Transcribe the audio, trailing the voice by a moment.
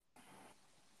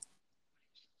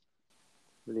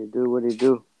What do you do? What do you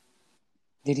do?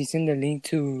 Did he send the link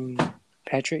to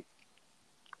Patrick?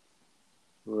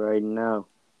 Right now.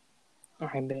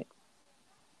 I bet.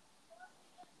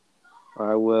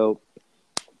 I will.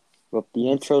 With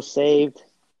the intro saved,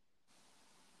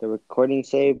 the recording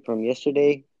saved from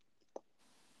yesterday,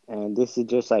 and this is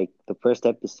just like the first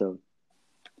episode.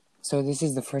 So this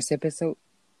is the first episode?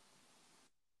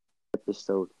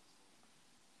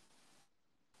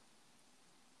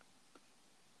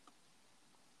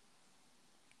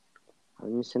 Let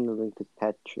me send the link to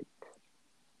Patrick.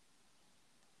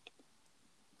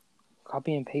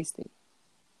 Copy and paste it.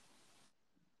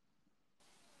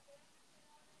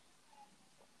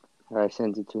 I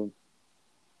sent it to him.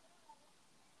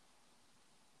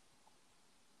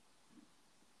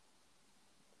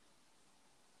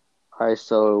 Alright,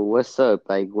 so what's up?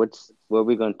 Like, what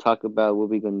we gonna talk about? What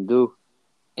we gonna do?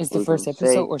 It's the first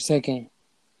episode or second?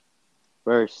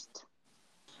 First.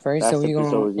 First, so we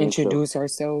gonna introduce intro.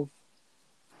 ourselves.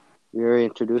 We already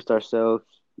introduced ourselves.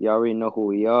 You already know who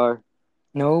we are.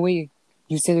 No, you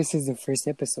said this is the first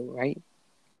episode, right?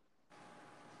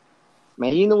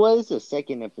 Man, you know what? It's the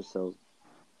second episode.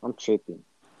 I'm tripping.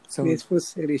 So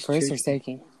first or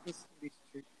second?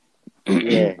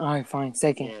 Yeah. Alright, fine.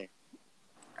 Second.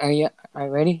 Yeah. Are you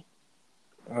ready?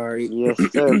 Alright. Yes,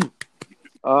 sir.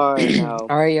 Alright, now.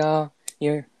 Alright, y'all.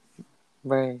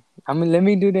 Let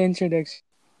me do the introduction.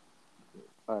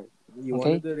 Alright. You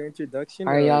want to do the introduction?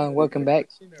 Alright, y'all. Welcome back.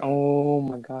 Oh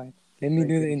my God. Let me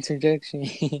do the introduction.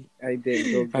 I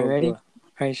did. Go. Ready?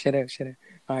 Alright, shut up.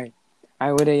 Alright.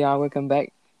 What are y'all? Welcome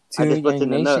back to Young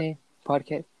Nation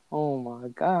podcast. Oh my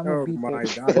God. Oh my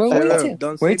God.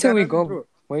 Well, wait till we go.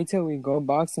 Wait till we go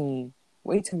boxing.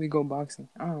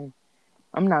 I'm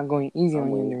not going easy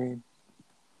on you in the ring.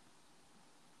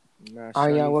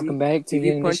 Alright, y'all. Welcome back to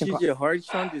Young Nation. If he punches your heart,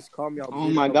 Sean, just call me. Oh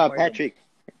my God, Patrick.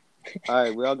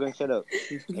 Alright, we're all going to shut up.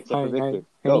 Except for Victor.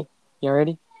 Go. Y'all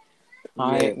ready?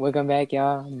 Alright, Yeah. welcome back,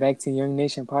 y'all. Back to Young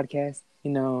Nation podcast.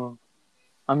 You know,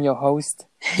 I'm your host.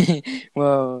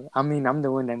 Well, I mean, I'm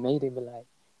the one that made it, but like,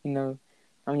 you know,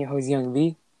 I'm your host, Young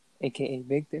V, aka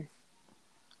Victor.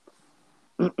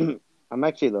 I'm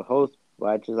actually the host, but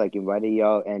I just like invited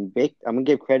y'all. And I'm gonna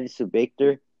give credit to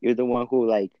Victor. You're the one who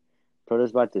like told us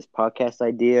about this podcast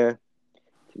idea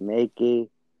to make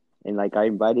it, and like I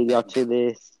invited y'all to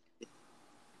this.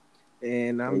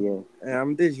 And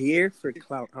I'm just here for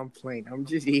clout. I'm playing. I'm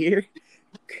just here.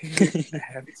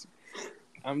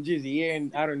 I'm just here,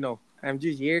 and I don't know. I'm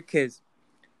just here because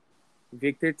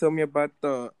Victor told me about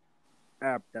the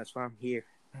app. That's why I'm here.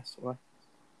 That's why.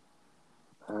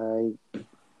 All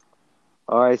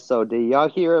right. So did y'all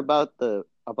hear about the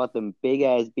big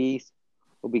ass bees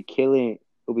who be killing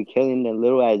the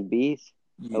little ass bees?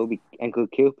 Yeah. And could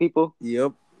kill people?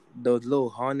 Yep. Those little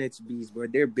hornets bees, bro.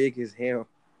 They're big as hell.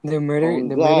 The murder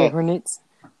hornets.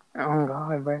 Oh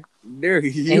God, bro. They're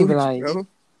huge, bro.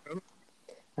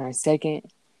 Alright, second,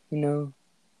 you know,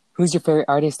 who's your favorite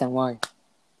artist and why?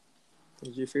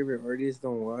 Who's your favorite artist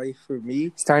and why? For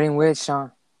me, starting with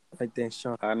Sean. I think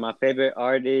Sean. All right, my favorite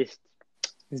artist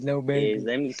is Lil Baby.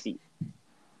 Let me see.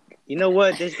 You know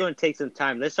what? This is gonna take some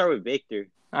time. Let's start with Victor.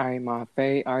 Alright, my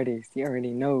favorite artist, you already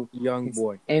know.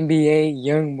 YoungBoy. NBA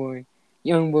YoungBoy.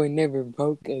 YoungBoy never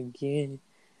broke again.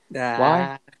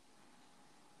 Why?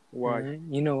 Why?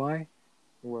 You know why?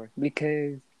 Why?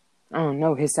 Because I don't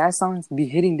know, his sad songs be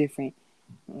hitting different.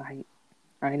 Like,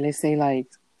 alright, let's say like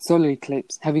Solar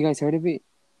Eclipse. Have you guys heard of it?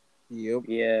 Yep.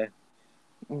 Yeah.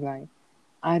 Like,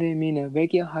 I didn't mean to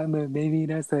break your heart, but baby,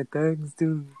 that's what thugs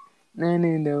do. None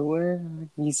in the world.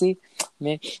 You see,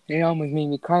 man, it almost made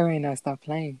me cry right now. Stop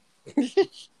playing.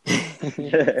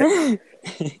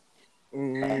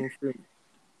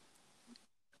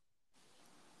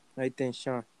 I think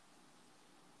Sean.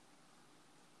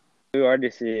 Who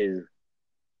artist is?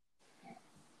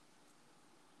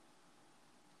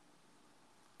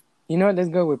 You know what? Let's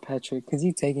go with Patrick because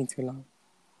he's taking too long.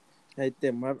 I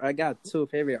got two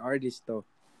favorite artists though.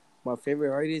 My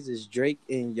favorite artist is Drake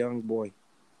and YoungBoy.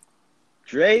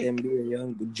 Drake.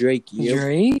 Drake.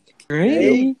 Yep.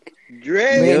 Drake.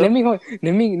 Yep. Let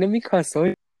me call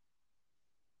Soul.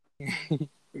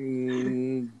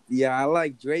 Yeah, I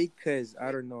like Drake because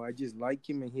I don't know. I just like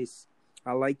him and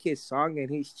I like his song and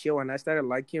he's chill. And I started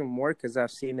liking him more because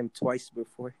I've seen him twice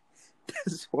before.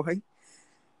 That's why.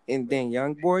 And then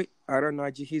YoungBoy, I don't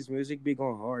know. His music be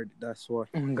going hard. That's why.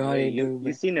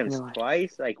 You seen him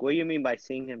twice? Like, what do you mean by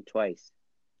seeing him twice?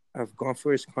 I've gone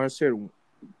for his concert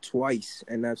twice,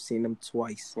 and I've seen him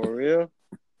twice. For real?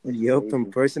 Yep,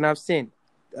 in person. I've seen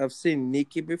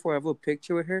Nicki before. I have a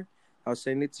picture with her. I'll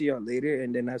send it to y'all later.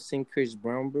 And then I've seen Chris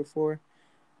Brown before.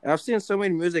 I've seen so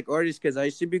many music artists because I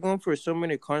used to be going for so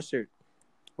many concerts.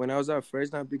 When I was at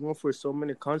first, I'd be going for so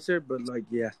many concerts, but like,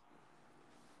 yeah.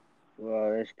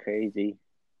 Wow, that's crazy.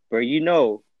 But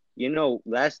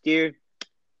last year,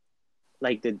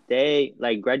 like the day,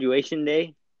 like graduation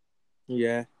day,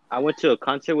 Yeah. I went to a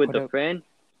concert with What a up? friend.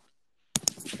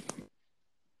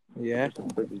 Yeah.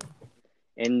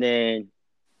 And then,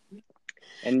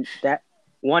 and that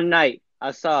one night,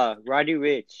 I saw Roddy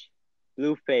Rich,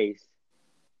 Blueface,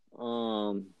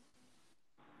 um,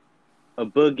 a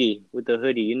Boogie with a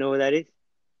hoodie. You know what that is?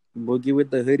 Boogie with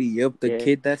the hoodie. Yup, the Yeah.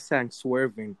 kid that sang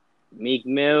Swerving. Meek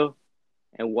Mill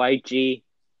and YG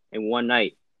in one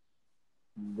night.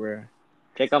 Bruh.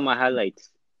 Check out my highlights.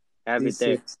 I have it This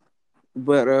there. is.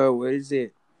 But, what is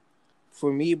it?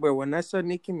 For me, bro, when I saw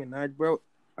Nicki Minaj, bro,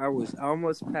 I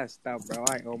almost passed out, bro.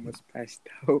 I almost passed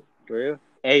out. For real?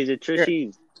 Hey, Yeah. is it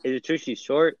true she's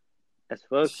short as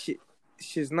fuck?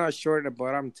 She's not short,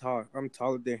 but I'm tall. I'm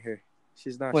taller than her.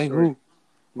 She's not Wait, short. who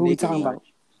we Nicki talking Nicki, about?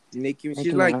 Minaj. Nicki, Nicki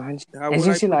she's like, Minaj. how would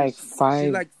Isn't I she put it? like She's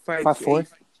five, like five 5'4"? eight,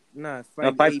 nah,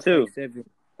 No, 5'8", 5'2". 5'7".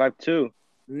 5'2".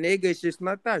 Nigga, she's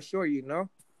not that short, you know.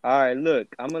 Alright,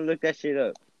 look. I'm gonna look that shit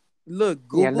up. Look,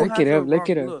 Yeah, Google look it has a up. Look wrong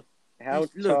it up. look. How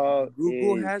Look, tall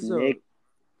Google is has a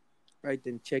right.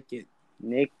 Then check it,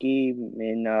 Nicki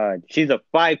Minaj? She's a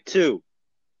 5'2".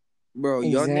 bro.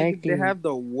 Y'all niggas, they Exactly. have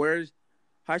the worst.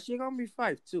 How she gonna be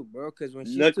 5'2", bro? Because when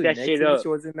she Look stood that next shit to me, up. she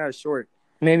wasn't that short.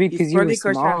 Maybe It's because you were probably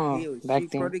cause she had small heels. She back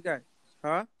then. probably got,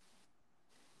 huh?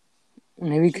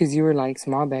 Maybe She, because you were like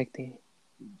small back then.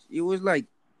 it was like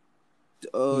 2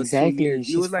 years. Exactly. It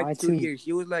She's was like five 2 two. years.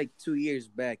 It was like 2 years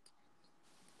back.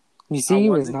 You I see,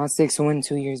 you was wasn't. not 6'1"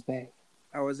 2 years back.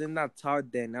 I wasn't that tall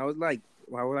then. I was like,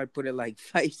 why would I put it like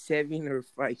 5'7" or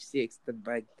 5'6" the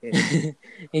back then?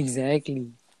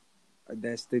 Exactly.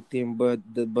 That's the thing. But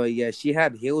yeah, she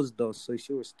had heels though, so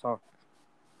she was tall.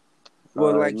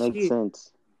 Well, It makes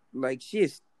sense. she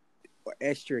is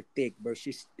extra thick, bro.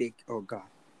 She's thick. Oh god,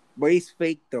 but it's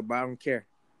fake though. But I don't care.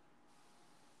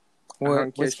 I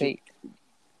don't care. What's fake?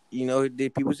 The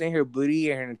people saying her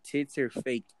booty and her tits are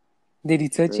fake. Did he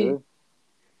touch it?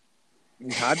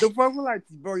 Really? How the fuck will I,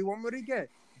 bro? You want me to get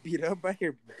beat up by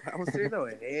her bouncer though?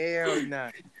 Hell nah.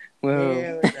 Well,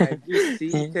 Hell nah. You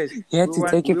see, because you had to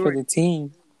take it we for were the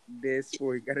team. this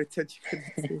for you gotta touch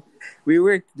it. We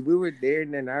were there,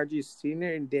 and then I just seen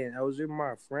her, and then I was with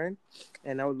my friend,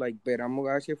 and I was like, "Bet I'm gonna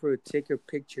ask her for to take her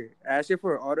picture." I asked her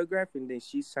for an autograph, and then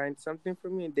she signed something for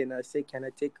me, and then I said, "Can I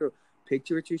take a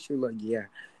picture with you?" She was like, "Yeah,"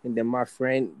 and then my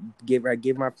friend I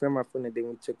gave my friend my phone, and then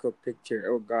we took a picture.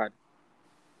 Oh god.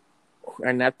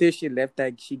 And after she left,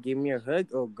 she gave me a hug.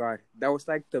 Oh god, that was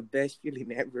like the best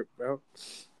feeling ever, bro.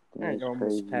 I That's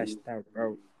almost passed crazy. out,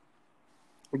 bro.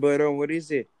 But what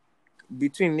is it?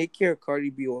 Between Nicki or Cardi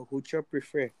B, who you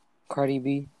prefer? Cardi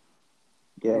B.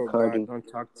 Yeah, Oh God, Cardi. don't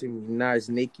talk to me. Nah, it's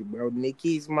Nicki, bro.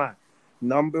 Nicki is my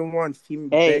number one Hey,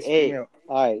 best hey. female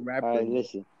All rapper, right. bro.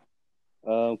 Listen.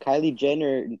 Kylie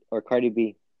Jenner or Cardi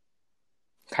B?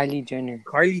 Kylie Jenner.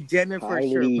 Kylie Jenner for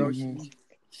sure, bro. Kylie. Mm-hmm.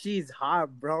 She's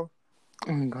hot, bro.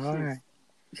 Oh my She's God.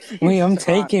 Wait, she's I'm hot.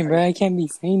 taking, bro. I can't be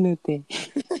saying nothing.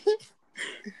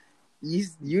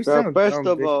 You Bro, sound first dumb,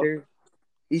 of all, Victor.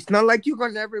 It's not like you're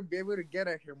gonna never be able to get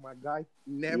at her, my guy.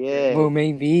 Never, yeah. Well, bro.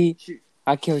 maybe She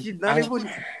I killed. she's not even.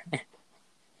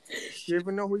 She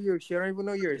even know who you. She don't even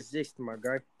know you exist, my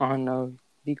guy. Oh no.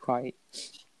 Be quiet.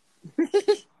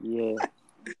 Yeah.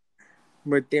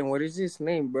 But then, what is his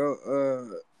name, bro?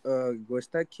 What's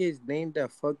that kid's name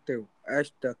that fucked her?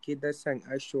 The kid that sang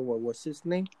Astro. What's his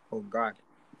name? Oh God,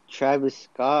 Travis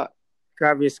Scott.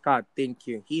 Travis Scott. Thank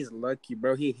you. He's lucky,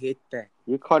 bro. He hit that.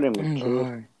 You called him Oh a my kid.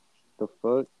 God. The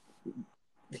fuck?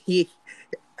 He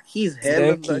he's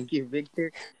hella Lucky. lucky,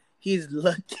 Victor. He's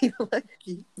lucky,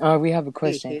 lucky. We have a He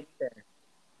question. hit that.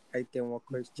 I think what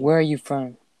question? Where are you from?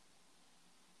 Like, what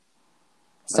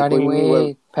Starting do you mean?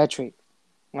 with Patrick.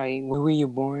 Like, where were you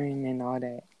born and all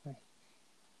that?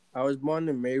 I was born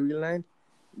in Maryland,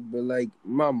 but like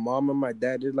my mom and my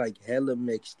dad is like hella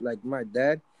mixed. Like my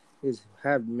dad is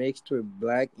half mixed with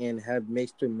black and half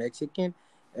mixed with Mexican,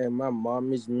 and my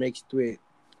mom is mixed with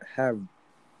half.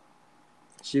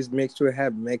 She's mixed with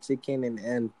half Mexican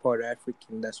and part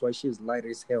African. That's why she's light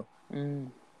as hell.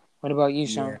 What about you, Yeah.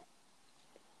 Sean?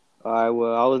 All right.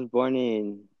 Well, I was born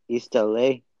in East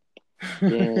LA.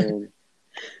 Then,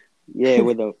 yeah,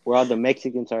 where all the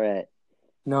Mexicans are at.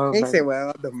 No, They say, bro.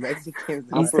 well, the Mexicans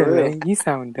I'm You are. for said real. that. You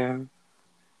sound dumb.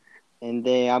 And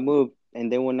then I moved,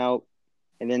 and then went out,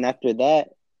 and then after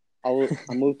that, I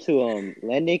moved to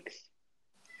Lenox.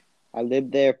 I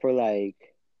lived there for like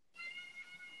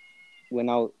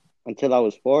until I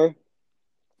was 4,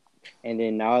 and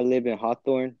then now I live in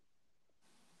Hawthorne.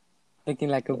 Looking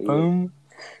like a So, yeah. bum.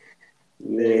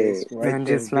 Yeah. That's No, right I'm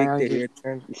then, just playing. Victor. Your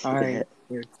turn. All right.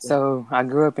 Your turn. So I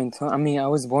grew up in. I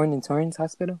was born in Torrance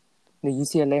Hospital, the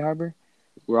UCLA Harbor.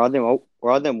 Where all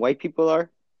them white people are?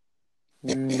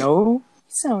 No, you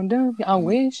sound dumb. I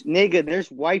wish. Nigga,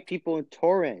 there's white people in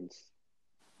Torrance.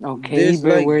 Okay, There's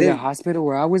but like where the this. hospital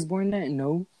where I was born at,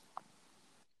 no.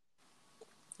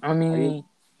 I mean,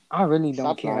 I really don't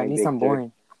Stop care. At lying, least I'm Victor.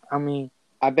 born. I mean,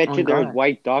 I bet on you there's God.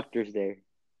 white doctors there.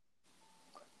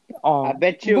 I Oh,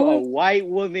 bet you a what? white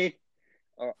woman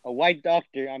or a white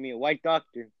doctor.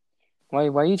 Why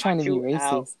are you trying to Got be you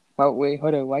out. racist? Well, wait,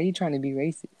 hold up. Why are you trying to be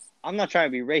racist? I'm not trying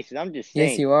to be racist. I'm just Yes,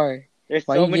 saying. you are. There's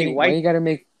Why so you many getting? Why white you gotta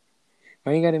make?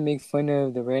 Why you gotta make fun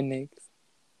of the rednecks?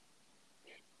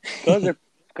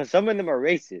 because some of them are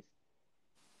racist.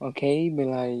 Okay, but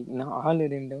like not all of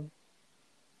them though.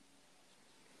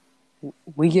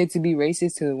 We get to be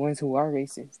racist to the ones who are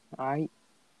racist. All right,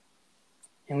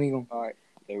 and we go. All right,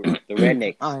 the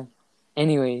rednecks. All right.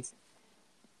 Anyways,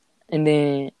 and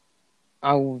then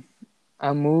I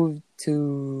moved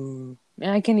to. Man,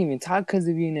 I can't even talk because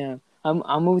of you now.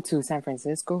 I moved to San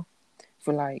Francisco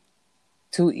for like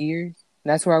 2 years.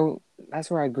 That's where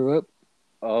I grew up.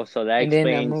 Oh, so that And then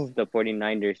I explains moved. the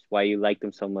 49ers, why you like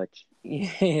them so much.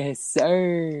 Yes,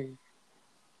 sir.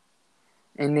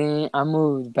 And then I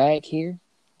moved back here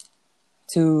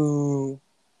to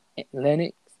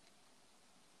Lennox,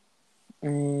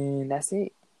 and that's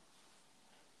it.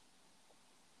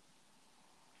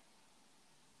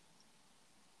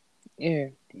 Yeah.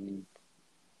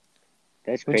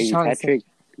 That's What you crazy. trying to say? Patrick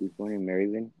was born in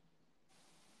Maryland.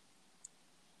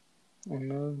 Oh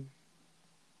no.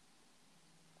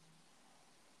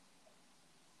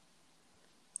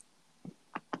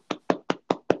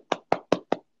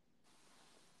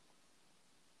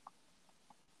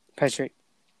 Patrick.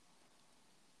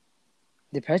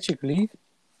 Did Patrick leave?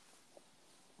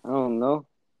 I don't know.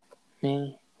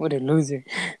 Man, what a loser.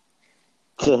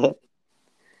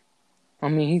 I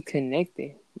mean, he's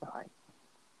connected. But like,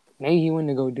 maybe he wanted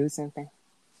to go do something.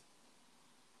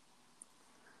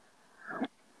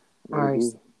 Alright.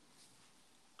 Maybe.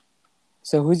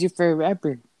 So who's your favorite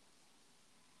rapper?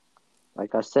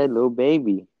 Like I said, Lil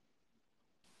Baby.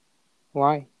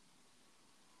 Why?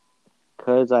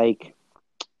 Cause like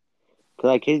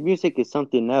his music is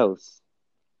something else.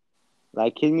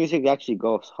 Like his music actually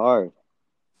goes hard.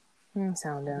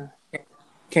 Sound down.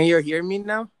 Can you hear me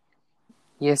now?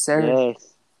 Yes, sir.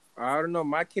 Yes. I don't know.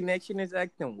 My connection is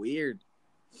acting weird.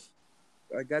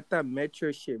 I got that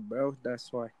Metro shit, bro.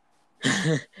 That's why.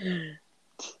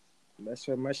 That's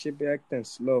why my shit be acting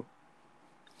slow.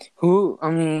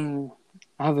 I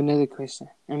have another question.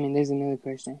 There's another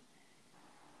question.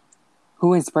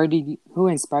 Who inspired you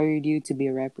to be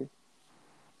a rapper?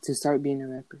 To start being a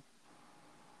rapper?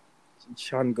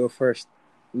 Sean, go first.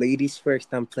 Ladies first.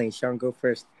 I'm playing. Sean, go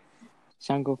first.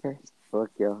 Sean, go first. Fuck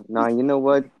yo. Nah, you know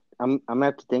what? I'm gonna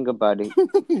have to think about it.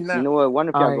 Nah. You know what? One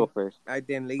of y'all Alright. go first.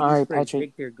 Then ladies Alright, first.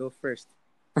 Patrick. Victor, go first.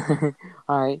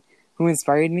 Alright. Who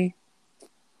inspired me?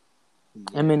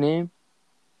 Yeah. Eminem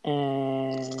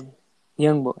and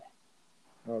Youngboy.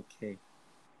 Okay.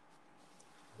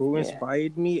 Who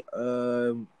inspired me?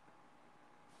 Let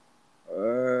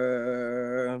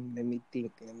me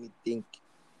think.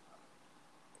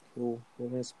 Who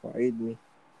inspired me?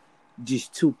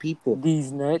 Just two people.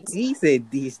 These nuts. He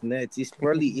said these nuts. It's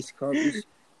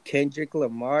Kendrick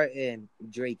Lamar and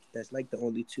Drake. That's like the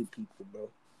only two people, bro.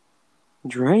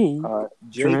 Drake.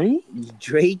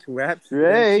 Drake raps.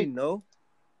 Drake. Don't you know?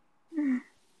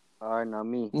 Alright, not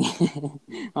me. I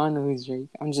don't know who's Drake.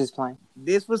 I'm just playing.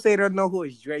 This was say don't know who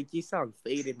is Drake. You sound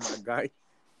faded, my guy.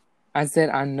 I said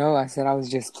I know. I said I was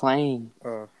just playing.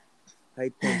 I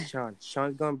think Sean.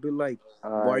 Sean's gonna be like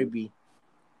Barbie.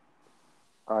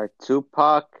 Alright,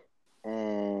 Tupac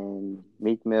and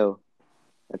Meek Mill.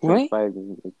 That's what inspired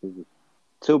me.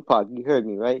 Tupac, you heard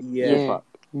me, right? Yeah. Tupac.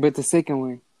 But the second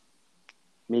one.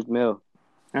 Meek Mill.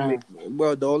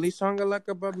 Well, the only song I like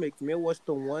about Meek Mill was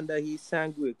the one that he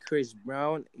sang with Chris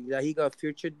Brown. That he got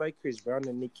featured by Chris Brown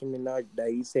and Nicki Minaj. That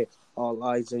he said "All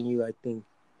Eyes on You." I think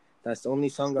that's the only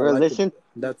song I like.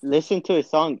 Listen to his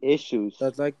song "Issues."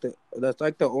 That's like the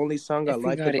only song I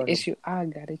like about him. Issue, I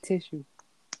got a tissue.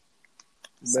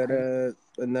 But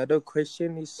another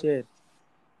question he said,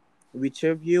 which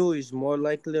of you is more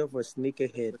likely of a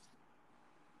sneakerhead?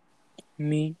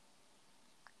 Me.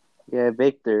 Yeah,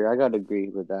 Victor. I gotta agree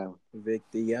with that one.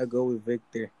 Victor, yeah, go with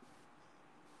Victor.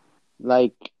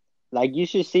 Like you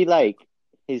should see like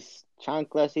his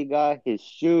chanclas he got, his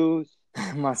shoes.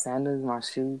 My sandals, my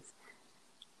shoes.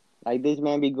 Like this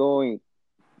man be going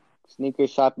sneaker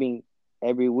shopping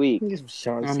every week.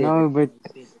 Sean I said, know, but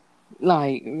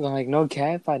like no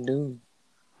cap, I do.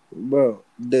 bro,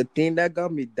 the thing that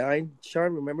got me dying,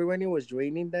 Sean, remember when it was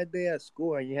raining that day at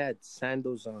school and you had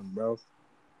sandals on, bro?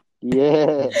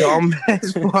 Yeah.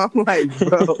 Dumbass, bro. I'm like,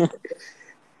 bro.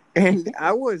 And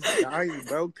I was dying,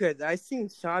 bro, because I seen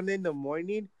Sean in the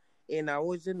morning and I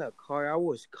was in the car. I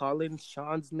was calling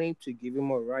Sean's name to give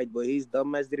him a ride, but his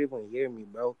dumbass didn't even hear me,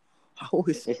 bro. I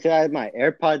was, I still had my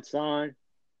AirPods on.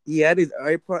 he had his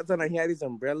AirPods on and he had his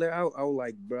umbrella out. I was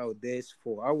like, bro, this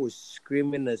fool. I was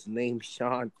screaming his name,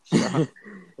 Sean. Sean. That's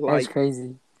Like,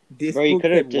 crazy. this Bro, you fool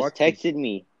could have kept just walking. texted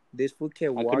me. This fool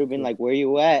kept I could have been walking. like, where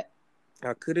you at?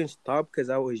 I couldn't stop because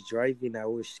I was driving. I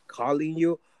was calling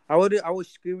you. I was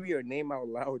screaming your name out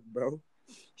loud, bro.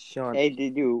 Sean. Hey,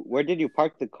 where did you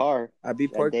park the car I be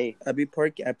that parked. day?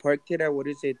 I parked it at what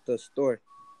is it? The store.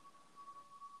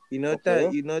 You know Oh, for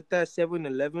real? that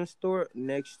 7-Eleven store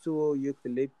next to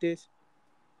Eucalyptus.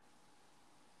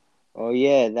 Oh,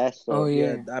 yeah, that's Oh so.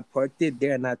 yeah. I parked it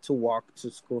there, not to walk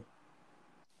to school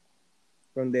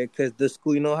from there, cause the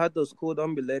school. You know how the school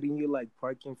don't be letting you like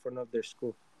park in front of their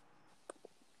school.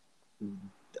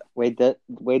 Wait, does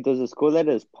the school let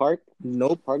us park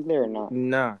Nope, there or not?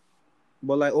 nah.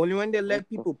 But like only when they What let the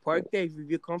people park there if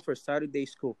you come for Saturday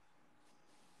school,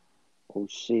 Oh,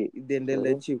 shit. then they For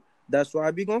real? let you. That's why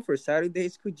I be going for Saturday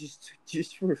school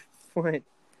just for fun,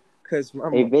 cause my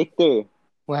Hey, mom. Victor,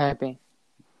 What happened?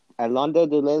 at Londo,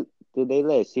 do they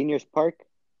let seniors park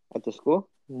at the school?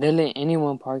 They let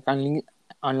anyone park on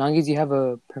long as you have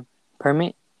a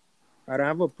permit. I don't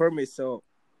have a permit, so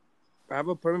I have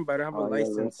a permit, but I don't have a Oh, yeah,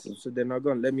 license, lucky. so they're not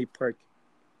gonna let me park.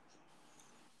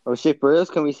 Oh, shit, for real?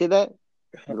 Can we see that?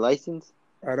 The license?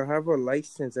 I don't have a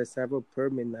license. I have a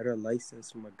permit, not a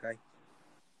license, my guy.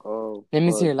 Oh, Let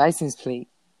me see fuck. your license plate.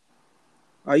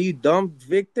 Are you dumb,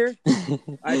 Victor?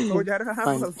 I told you I don't have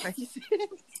Fine. a license.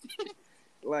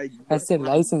 Like, I what? said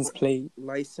license plate.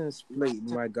 License plate,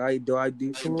 my guy. Do I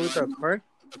do something with a car?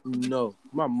 No.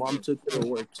 My mom took it to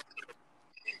work.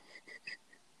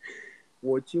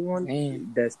 What you want?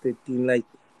 Man. That's the thing. Like,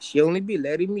 she only be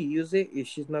letting me use it if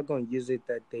she's not gonna use it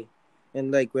that day.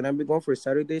 And like when I be going for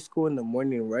Saturday school in the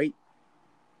morning, right?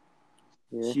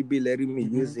 Yeah. She be letting me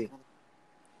use it.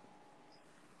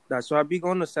 That's why I be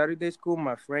going to Saturday school.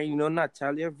 My friend, you know,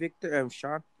 Natalia, Victor, and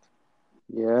Sean.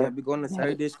 Yeah, I Yeah. be going to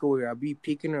Saturday school where I be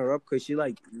picking her up because she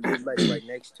like live like right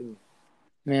next to me.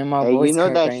 Man, my Hey, voice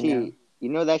cracked right now. you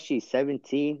know that she's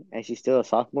 17 and she's still a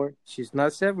sophomore? She's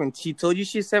not 7. She told you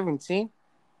she's 17.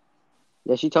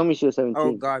 Yeah, she told me she was Oh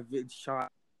 17. God, Sean,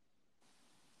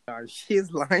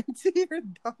 she's lying to your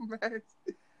dumbass.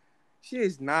 She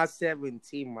is not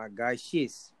 17, my guy.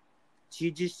 She's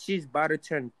about to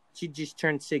turn. She just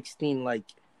turned 16 like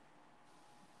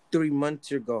 3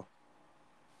 months ago.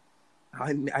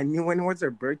 I knew when was her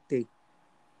birthday.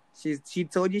 She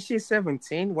told you she's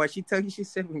 17. Why she tell you she's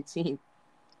 17?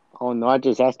 Oh, no, I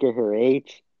just asked her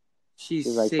age. She's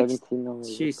She's like 6. 17. I'm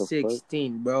like, She's what the fuck?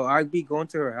 16, bro. I be going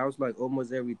to her house like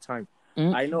almost every time.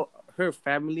 Mm. I know her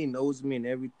family knows me and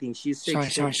everything. She's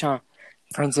 16. Sean.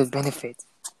 Friends with benefits.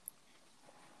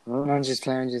 Huh? No, I'm just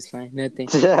playing. Nothing.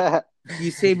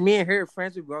 You say me and her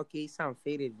friends with, okay, you sound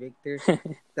faded, Victor.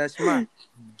 That's my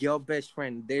girl best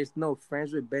friend. There's no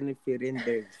friends with benefit in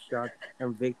there, Sean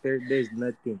and Victor. There's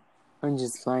nothing. I'm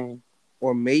just playing.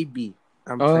 Or maybe.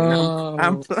 I'm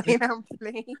Oh.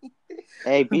 playing.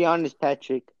 Hey, be honest,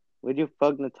 Patrick. Would you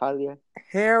fuck Natalia?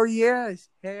 Hell yes.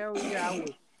 Hell yeah.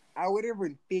 I would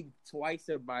even think twice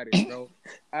about it, bro.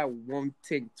 I won't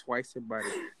think twice about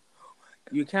it.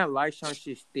 You can't lie, Sean.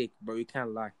 She's thick, bro. You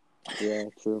can't lie. Yeah,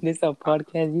 true. This a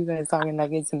podcast. You guys talking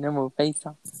like it's a normal face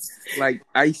off. Like,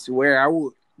 I swear, I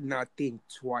would not think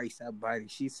twice about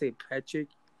it. She said, Patrick,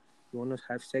 you want to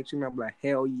have sex with me? I'm like,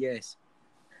 hell yes.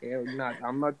 Hell not.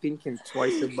 I'm not thinking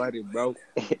twice about it, bro.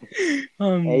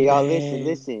 Hey, y'all,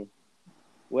 listen.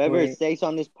 Whoever Wait. stays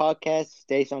on this podcast,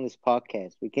 stays on this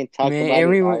podcast. We can talk Man, about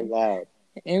everyone- it out loud.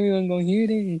 Everyone gonna hear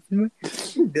this.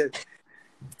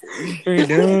 We're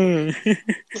done.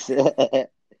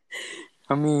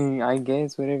 I mean, I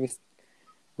guess whatever.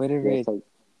 Yes, like,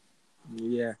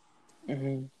 Yeah.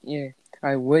 Yeah.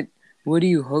 All right. What do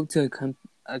you hope to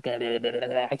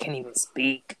Okay, I can't even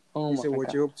speak. Oh You my said what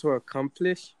God. you hope to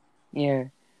accomplish Yeah.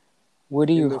 What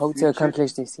do in you the hope to future?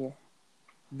 accomplish this year?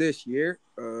 This year?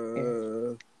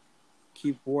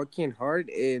 Keep working hard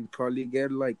and probably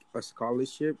get like a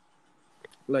scholarship.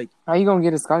 Like, How you gonna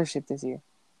get a scholarship this year?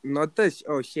 not this.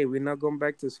 Oh shit, we're not going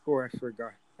back to school. I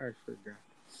forgot.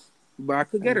 But I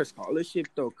could get a scholarship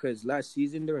though, cause last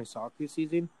season during soccer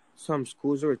season, some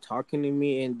schools were talking to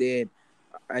me, and then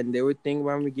and they were thinking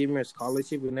about me giving me a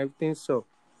scholarship and everything. So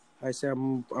I said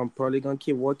I'm probably gonna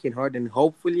keep working hard and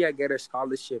hopefully I get a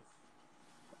scholarship.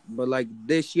 But like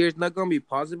this year's not gonna be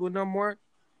possible no more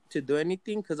to do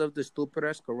anything because of the stupid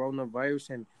ass coronavirus.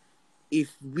 And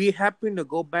if we happen to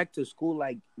go back to school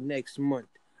like next month,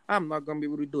 I'm not gonna be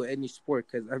able to do any sport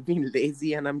because I've been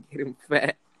lazy and I'm getting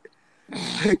fat.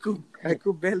 I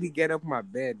could barely get up my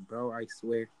bed, bro. I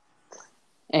swear.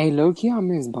 Hey, low key, I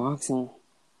miss boxing.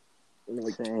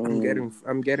 Like Same.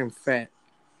 I'm getting fat.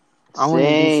 I want to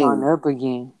beat Sean Same. up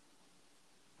again.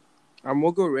 I'm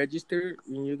gonna go register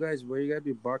and you guys where you gotta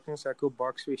be boxing so I could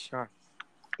box with Sean.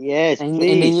 Yes, And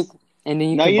please. then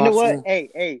you No, could you know box what?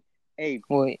 me. Hey,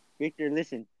 What? Victor,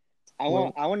 listen.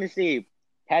 What? I want to see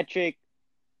Patrick.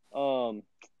 What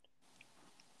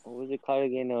was it called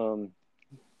again?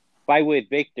 Fight with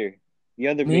Victor, the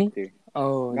other Me? Victor,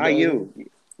 Oh, not you.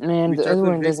 man, Which the other other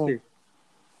one doesn't. Victor?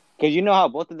 Cause you know how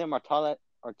both of them are tall.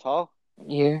 Are tall.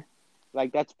 Yeah,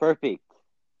 Like that's perfect.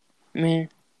 man.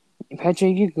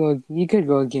 Patrick, you could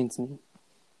go against me.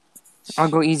 I'll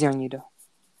go easy on you though.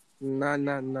 Nah.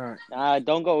 Nah,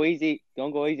 don't go easy.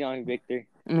 Don't go easy on Victor.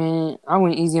 Man, I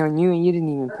went easy on you and you didn't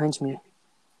even punch me.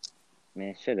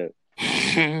 Man, shut up.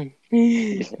 That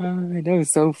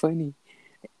was so funny.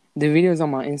 The video's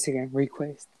on my Instagram.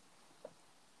 Request.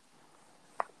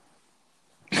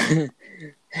 That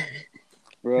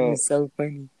Bro, was so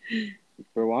funny.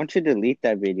 why don't you delete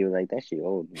that video? Like that shit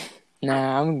old. Man.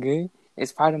 Nah, I'm good.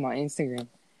 It's part of my Instagram.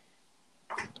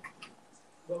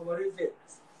 But what is it?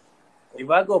 If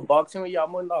I go boxing with you,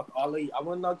 I'm gonna knock all of you. I'm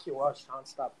gonna knock you out. Sean,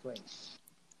 stop playing.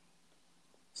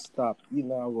 Stop. You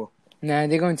know I will. Nah,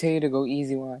 they're gonna tell you to go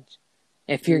easy. Watch.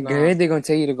 If you're Nah. good, they're gonna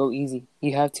tell you to go easy.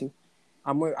 You have to.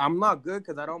 I'm not good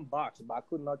because I don't box, but I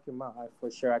could knock him out.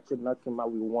 For sure, I could knock him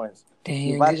out with once. Damn, If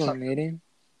you I gonna let him?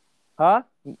 Huh?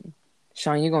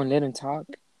 Sean, you gonna let him talk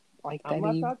like that? I'm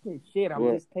not talking shit. I'm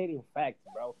What? just stating facts,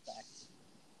 bro. Facts.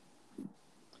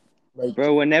 Like,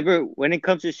 Bro, when it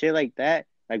comes to shit like that,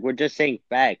 like we're just saying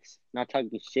facts, not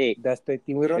talking shit. that's the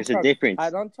thing. We don't There's a talk. difference. I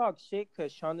don't talk shit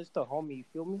because Sean is the homie. You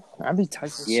feel me? I be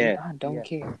talking Yeah. shit. I don't Yeah.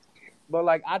 care. But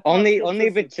like, I talk Only shit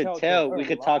if it's to Chatel, we her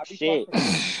could a lot. talk shit.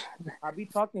 I be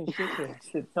talking shit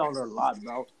to tell her a lot,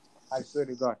 bro. I swear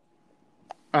to God.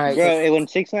 All right, Bro, when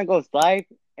 6ix9ine goes live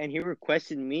and he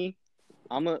requested me,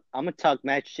 I'ma talk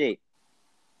mad shit.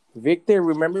 Victor,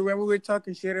 remember when we were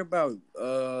talking shit about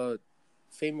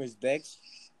famous Dex?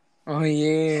 Oh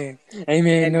yeah. Hey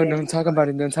man, And no, then don't talk about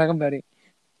it. Don't talk about it.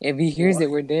 If he hears it,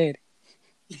 we're dead.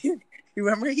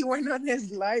 remember he went on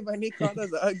his live and he called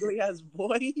us ugly ass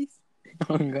boys?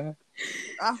 Oh god.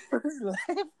 I was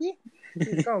laughing.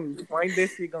 He's gonna find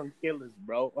this, he's gonna kill us,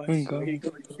 bro. I swear God. he's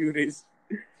gonna shoot us.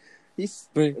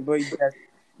 But But yeah,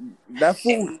 that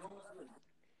fool.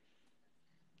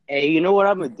 Hey, you know what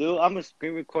I'm gonna do? I'm gonna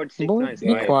screen record boy, 6ix9ine's be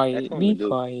live. That's quiet. what I'm Be gonna do.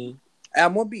 quiet.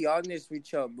 I'm gonna be honest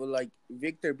with you, but like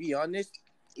Victor, be honest.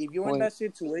 If you're in Wait. that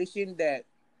situation that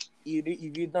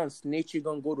if you don't snitch, you're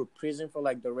gonna go to prison for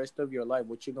like the rest of your life.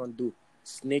 What you gonna do?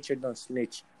 Snitch or don't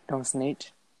snitch? Don't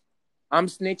snitch. I'm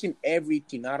snitching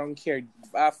everything. I don't care.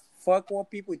 I fuck what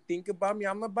people think about me.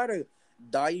 I'm not about to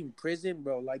die in prison,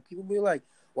 bro. Like people be like,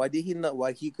 why did he not?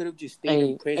 Why he could have just stayed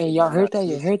in prison? Hey, y'all I'm heard not that?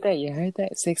 You snitching. heard that? You heard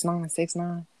that? 6ix9ine,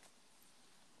 6ix9ine,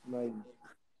 Like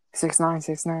 6ix9ine,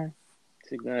 6ix9ine.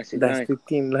 6ix9ine, that's 6ix9ine. the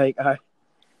thing. Like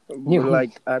You-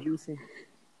 like I be saying.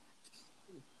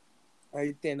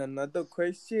 I think another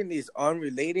question is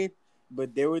unrelated,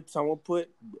 but there was someone put.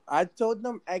 I told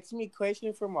them ask me a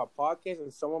question for my podcast,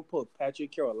 and someone put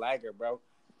Patrick, you're a lagger, bro.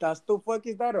 That's the fuck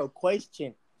is that a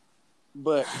question?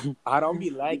 But I don't be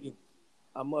lagging.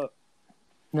 I'm a.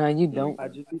 No, you don't. I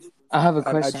just. Be, I have a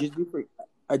I question.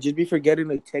 just be forgetting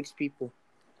to text people.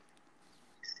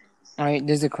 All right,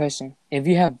 there's a question. If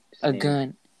you have a Same.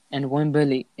 gun and one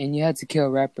bullet, and you had to kill a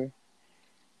rapper,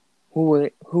 who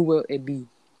will it be?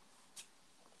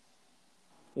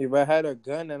 If I had a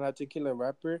gun and I had to kill a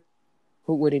rapper,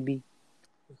 Who would it be?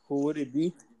 who would it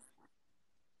be?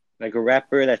 Like a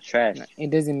rapper that's trash.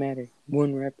 It doesn't matter.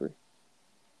 One rapper.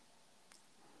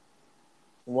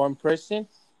 One person?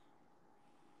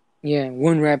 Yeah,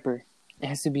 one rapper. It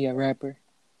has to be a rapper.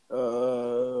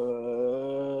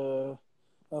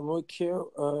 I'm gonna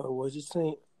kill. What's his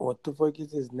name? What the fuck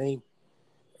is his name?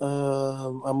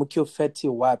 I'm gonna kill Fetty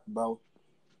Wap, bro.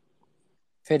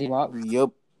 Fetty Wap.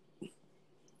 Yup.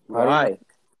 Why?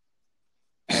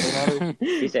 I don't know.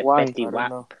 He said Why? Fetty I don't Wap.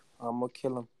 know. I'm gonna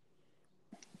kill him.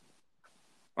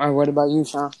 All right, what about you,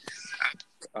 Sean?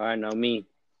 I know me.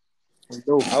 I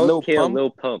I would kill Lil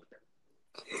Pump.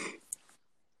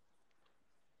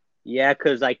 Yeah,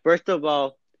 cause like first of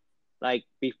all, like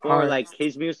before, Hard. like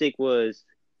his music was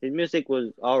his music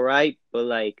was alright, but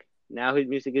like now his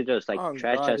music is just like Oh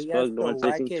trash God, as he has fuck. No the one's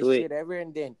listening to wackest it, shit ever,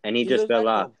 and then and he he just looks fell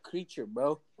like a off. creature,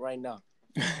 bro. Right now,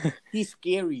 he's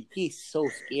scary. He's so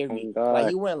scary. Oh Like God.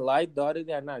 he went live the other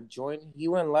day. I'm not joining. He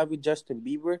went live with Justin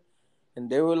Bieber, and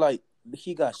they were like,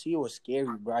 he was scary,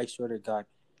 bro. I swear to God.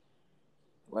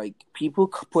 Like people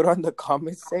could put on the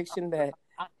comment section that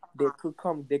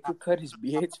they could cut his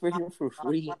beards for him for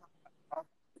free.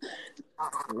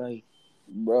 Like,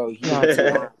 bro,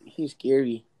 he's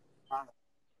scary.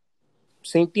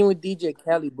 Same thing with DJ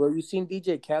Khaled, bro. You seen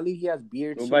DJ Khaled? He has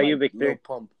beard What shit about you, like Victor? Lil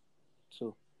Pump.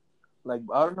 So, like,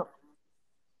 I don't know.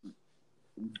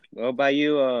 What about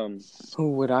you,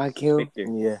 Who would I kill? Victor?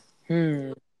 Yeah.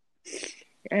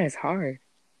 Yeah, it's hard.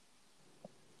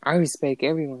 I respect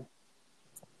everyone.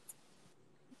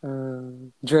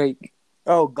 Drake.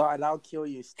 Oh God, I'll kill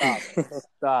you. Stop.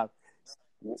 Stop.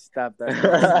 That's not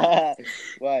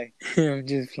Why? I'm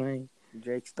just playing.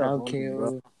 Drake. Stop, I'll homie,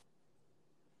 bro.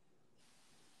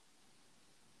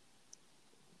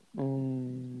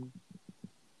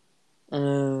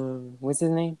 kill. What's his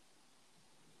name?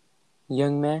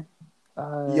 Young man.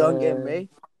 Young M.A.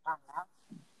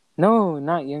 No,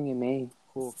 not Young and May.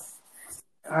 Cool.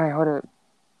 All right,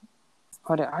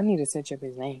 hold up. I need to search up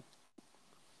his name.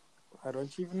 I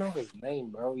don't even know his name,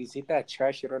 bro. Is he that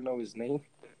trash? You don't know his name?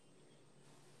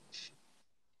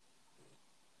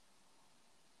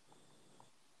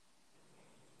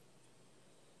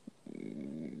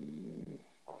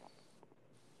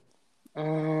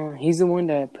 He's the one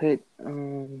that put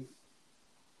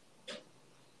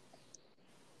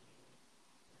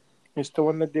It's the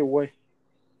one that did what?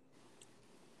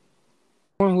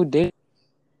 one who did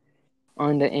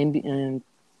on the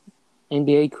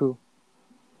NBA crew.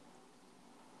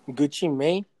 Gucci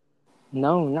Mane.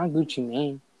 No, not Gucci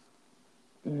Mane.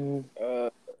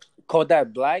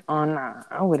 Kodak Black. Oh nah,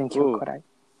 I wouldn't kill Ooh. Kodak.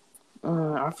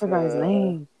 I forgot his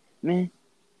name, man.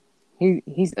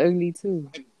 He's ugly too.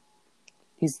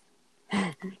 He's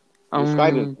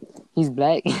Describe him. He's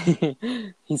black.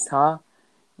 He's tall.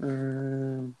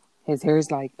 His hair is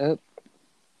like up.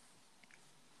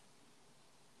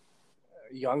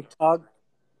 Young Thug.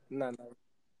 No.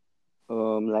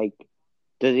 Like,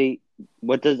 does he?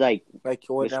 What does like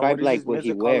describe is like his what he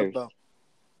music all wears? about?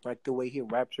 Like the way he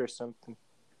raps or something.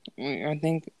 I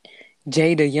think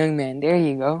Jay the Young Man. There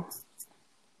you go.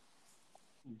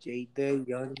 Jada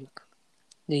Young.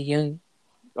 The young.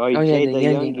 Oh, Oh yeah, Jay the the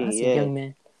youngin. I youngin. said Yeah. Young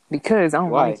Man because I don't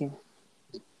Why? like him.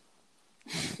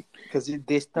 Because he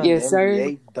dissed on Yes, the sir.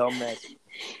 NBA, dumbass.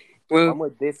 Well, I'm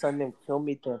going to diss on them, kill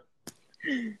me then.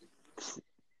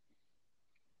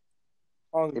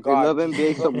 Oh, If God. you love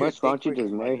NBA so Love your much, why don't dick you just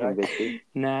for marry my him, guy. Victor?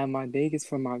 nah, my dick is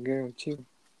for my girl too.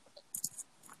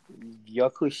 Y'all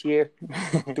could share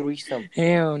threesome.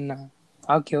 Hell nah.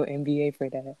 I'll kill NBA for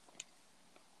that.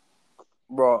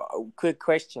 Bro, quick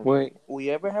question. What? Will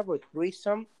you ever have a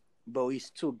threesome, but it's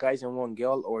 2 guys and 1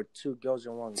 girl, or 2 girls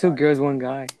and 1 guy? 2 girls, 1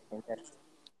 guy.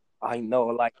 I know,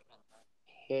 like,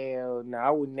 hell no. I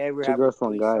would never 2 have girls, a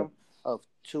 1 guy. threesome of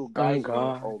 2 guys.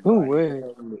 God. And, Who God. would?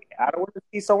 I don't want to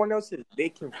see someone else's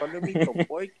dick in front of me. The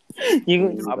boy, You Oh,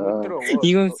 I'm going to God. throw up.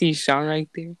 you gonna see Sean right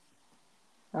there?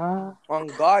 On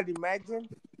God, imagine.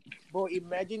 Bro,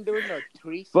 imagine doing a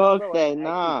threesome, Fuck bro, that, and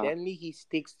nah. accidentally he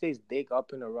sticks his dick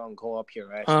up and around, go up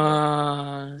your ass.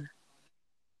 Bro.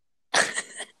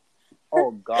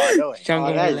 Oh, God. Oh, Sean Oh,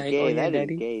 gonna that be is like, gay. oh yeah, That is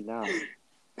daddy. gay, nah.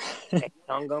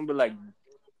 I'm going to be like,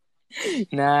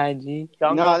 Nah, G.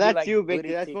 Sean No, gonna be that's like, you, Victor.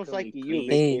 booty That's tickle most me, likely you, please.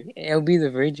 Victor. Hey, it'll be the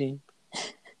virgin.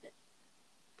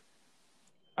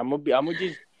 I'm gonna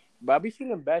just, but I be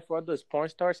feeling bad for all those porn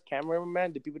stars,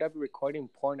 cameraman, the people that be recording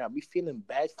porn. I be feeling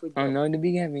bad for them. Oh no, they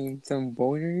be having some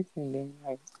boners and then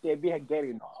like They be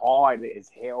getting hard as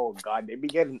hell. God, they be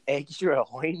getting extra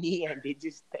horny and they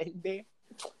just stand there.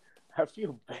 I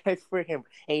feel bad for him.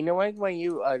 And you know what? When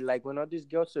you like when all these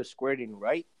girls are squirting,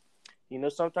 right? You know,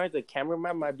 sometimes the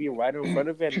cameraman might be right in front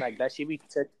of it, and like that should be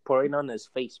pouring on his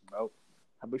face, bro.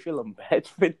 I be feeling bad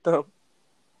for them.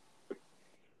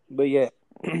 But yeah.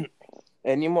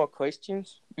 Any more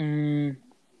questions? Alright,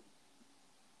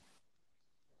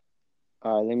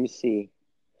 let me see.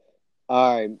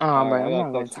 Alright. bro, I I'm got a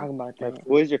not gonna question. talk about that.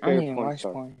 Who is your I don't favorite even porn watch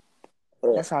star? porn.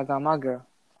 That's how I got my girl.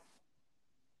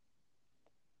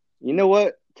 You know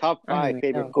what? Top I don't 5 even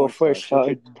favorite know. Go porn first, stars. What's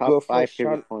your Sean. top Go 5 first,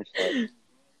 favorite Sean. porn stars?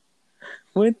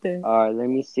 What the? Alright, let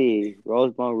me see.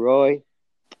 Rose Monroy.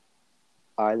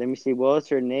 Alright, let me see. What was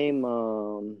her name?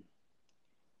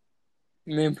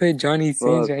 Man, put Johnny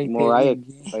Sins Look, right Mariah.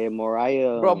 there. Oh yeah,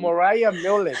 Mariah. Bro, Mariah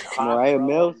Mills is hot, Mariah bro.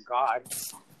 Mills? Oh, God.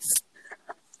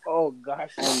 Oh,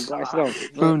 gosh. Oh gosh, God.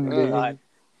 no. Oh, God.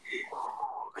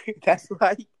 That's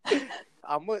like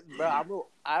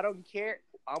I don't care.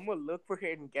 I'm gonna look for her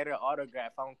and get her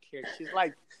autograph. I don't care. She's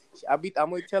like, I'm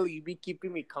gonna tell you, you be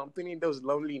keeping me company in those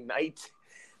lonely nights.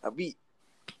 I'll be,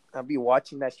 I'll be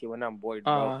watching that shit when I'm bored,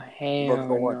 bro. Oh But hell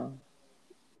go on,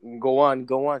 no. go on,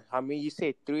 go on. How many? You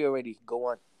said 3 already. Go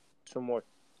on, 2 more.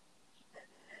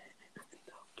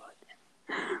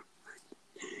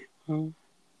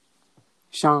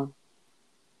 Sean,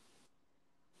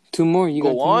 2 more. You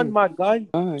got Go 2 on, more. my guy.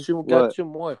 Go ahead. Two got What? 2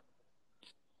 more.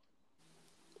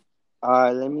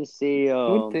 Let me see.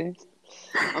 What the?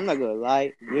 I'm not gonna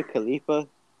lie. Your Khalifa,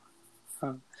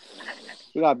 Huh.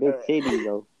 she got big titties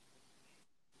though.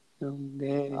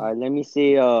 Damn. Let me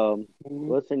see.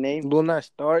 What's her name? Luna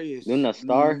Star is Luna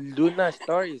Star.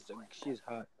 she's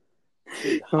hot.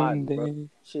 She's hot, bro. Damn.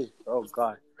 Oh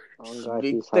god. Oh God,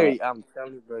 she's Victor, hot. I'm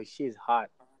telling you, bro, she's hot.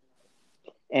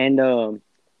 And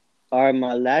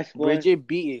my last one, Bridget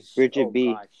B is Bridget oh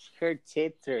B. god, her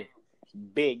tits are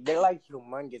big. They're like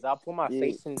humongous. I'll put my Yeah.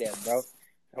 face in there, bro.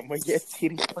 I'm gonna get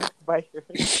titty fucked by her.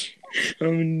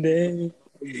 I'm dead.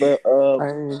 But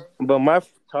I- but my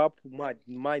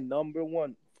number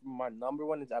one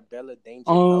is Abella Danger,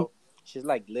 Oh, bro. She's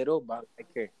like little, but I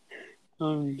like her.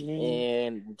 I'm dead.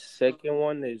 And second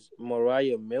one is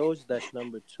Mariah Mills. That's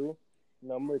number 2.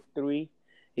 Number 3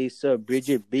 is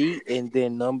Bridget B. And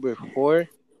then number 4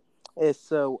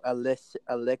 is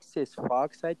Alexis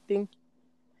Fox, I think.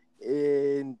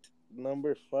 And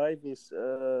number 5 is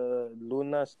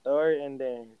Luna Star. And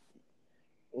then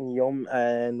Yom.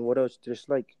 And what else? There's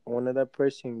like one other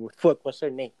person. Fuck, what's her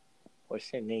name? What's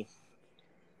her name?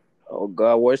 Oh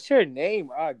God, what's her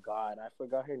name? Oh God, I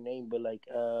forgot her name. But like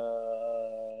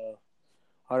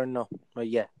I don't know. But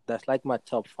yeah, that's like my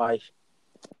top 5.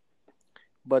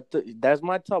 But that's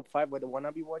my top 5. But the one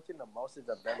I be watching the most is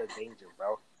Bella Danger,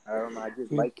 bro. I don't know. I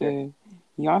just What like her. the?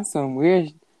 Y'all some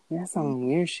weird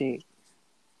shit.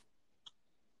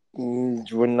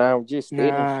 We're now just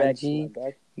stating Nah, facts, my G.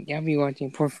 guy. Y'all be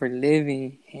watching porn for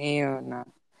living. Hell nah.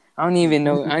 I don't even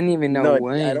know. I don't even know No,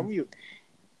 when.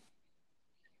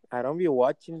 I don't be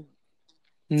watching.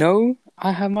 No,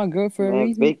 I have my girl for a Man,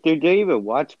 reason. Victor, do you even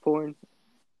watch porn?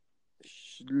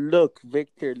 Look,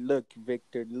 Victor. Look.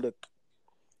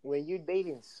 When you're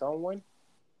dating someone,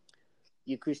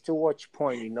 you could still watch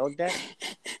porn. You know that?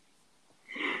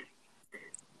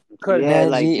 Cause Yeah, Nah,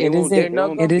 like G. It they're isn't. not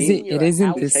won't gonna be be in It your isn't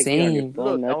house. the checking on your same. phone,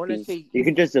 Look, I wanna nothing. say, You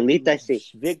can just delete that shit.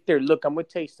 Victor. Look, I'm gonna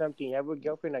tell you something. You have a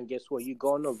girlfriend, and guess what? You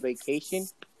go on a vacation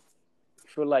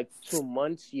for like 2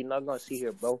 months. You're not gonna see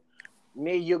her, bro.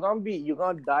 Man, you're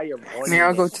gonna die of Man,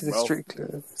 I'll go horniness, to the bro. strip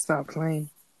club. Stop playing.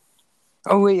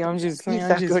 Oh wait, I'm just playing. He's I'm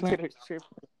not just go to playing. the strip.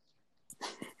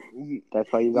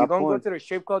 That's why you You're got gonna go porn. to the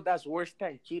strip club. That's worse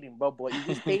than cheating, bro. But if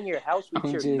you stay in your house with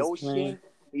I'm your just playing. lotion,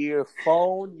 your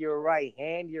phone, your right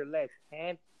hand, your left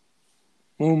hand,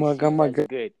 Oh my god, my that's girl.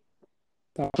 good.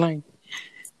 Stop playing.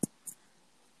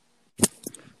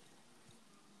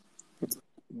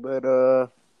 But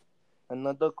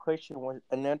another question.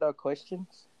 Another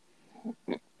questions.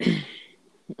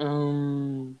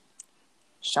 Sean,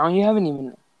 you haven't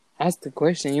even asked the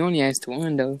question. You only asked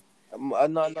one though.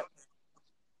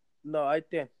 No. I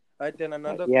think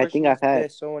another Yeah, I think question I've is had.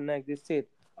 this. Someone like this said,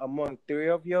 among 3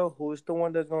 of you, who's the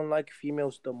one that's gonna like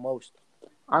females the most?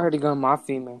 I already got my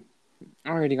female.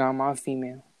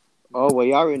 Oh, well,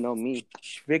 you already know me.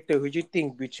 Victor, who do you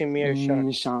think between me or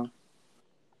Sean? Sean.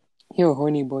 He a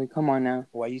horny boy. Come on now.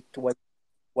 Trust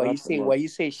him, bro. Why you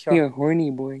say He Sean? a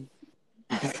horny boy.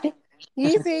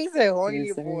 He's a horny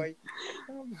Yes, sir. boy.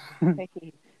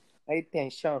 I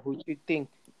think Sean, who do you think?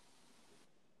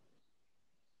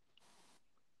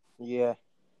 Yeah.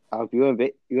 You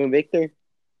and Victor?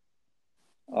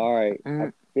 All right. Mm,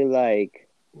 I feel like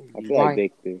why?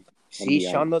 Victor. See, Be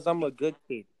Sean honest. knows I'm a good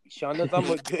kid. Sean knows I'm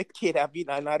a good kid. I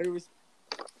not a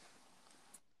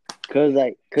Cause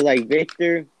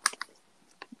Victor,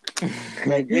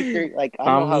 like I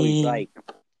I know how he's mean, like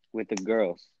with the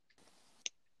girls.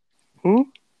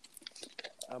 who?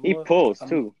 He pulls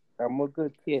too. I'm a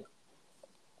good kid.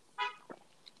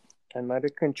 I know how to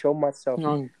control myself.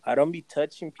 No, I don't be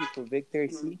touching people, Victor.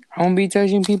 See, I don't be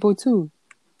touching people too.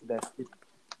 that's it.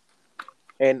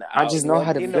 And I just know one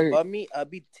how to thing flirt. about me, I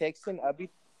be texting,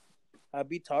 I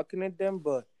be talking to them,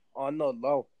 but on the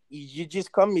low. You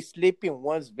just call me sleeping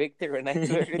once, Victor, and I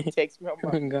told her to text me on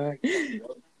my Oh God.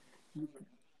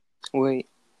 Wait.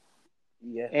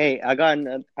 yeah. Hey, I got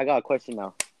a question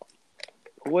now.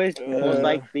 Who is most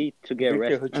likely to get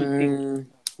Victor, arrested? who you think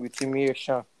between me or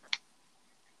Sean?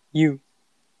 You.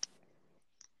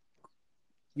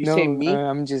 You No, say me?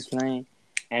 I'm just playing.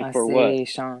 And I for say what?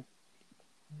 Sean.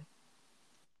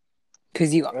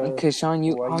 Cause Sean,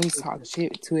 you Why you always say talk that?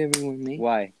 shit to everyone, man.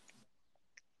 Why?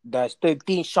 That's the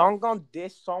thing. Sean gonna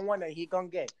diss someone and he gonna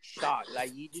get shot.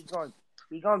 Like he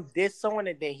gonna diss someone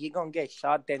and then he gonna get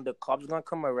shot. Then the cops gonna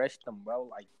come arrest him, bro.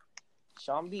 Like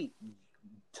Sean be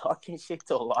talking shit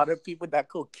to a lot of people that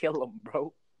could kill him,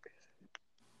 bro.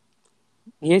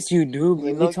 Yes, you do,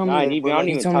 You but know, Nah, yeah, I but don't like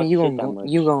you even told me talk shit that much.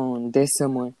 you gonna diss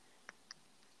someone.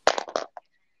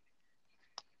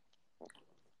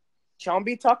 Sean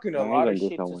be talking a I ain't lot gonna of do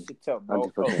shit to someone. Sitel, I'll bro.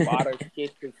 just A fucking. lot of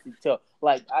shit to Sitel.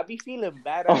 Like I be feeling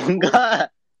bad at Oh school. God!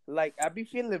 Like I be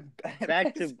feeling bad Back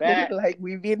at to school. back. Like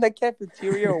we be in the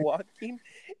cafeteria walking,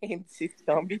 and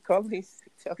Sitel be calling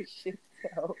Sitel shit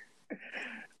out.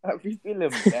 I be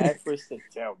feeling bad for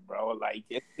Sitel, bro. Like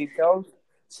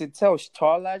Sitel's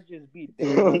tall ass just be there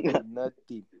not do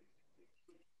nothing.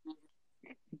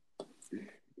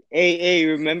 Hey,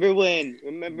 remember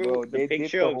Bro, the they did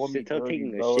picture the of homie Sito dirty,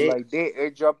 taking a bro. shit? Like they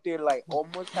airdropped it. Like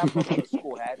almost half of the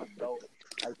school had it, bro.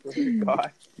 I swear to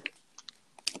God.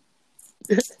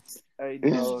 I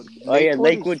know. Oh yeah, Lakewood is,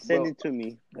 Lakewood sent bro. it to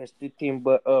me. That's the thing.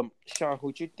 But Sean,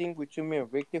 who you think between me and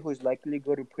Victor who's likely to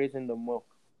go to prison the most?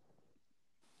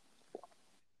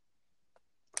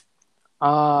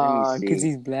 Let me Cause see.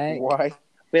 he's black. Why? I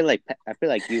feel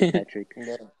like you, Patrick.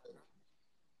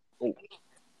 No.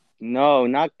 No,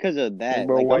 not because of that.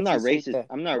 Bro, Like I'm why'd you not say racist. that?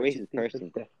 I'm not a What you racist think of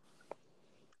person. that?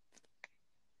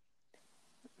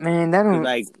 Man, that 'Cause, don't.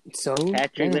 like So that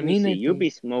Patrick, don't let me mean see. You'll nothing. be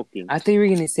smoking. I thought you were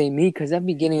gonna say me, cause I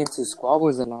be getting into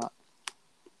squabbles a lot.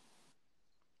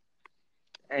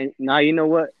 And now you know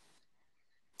what?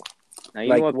 Now you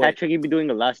know Like what, what? Patrick, you be doing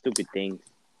a lot of stupid things.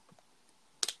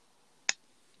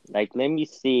 Like let me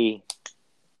see.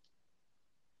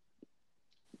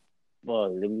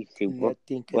 Well, let me see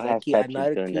Nothing, what cause I has know how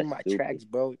Patrick to done clean that's my stupid. tracks,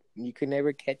 bro. You can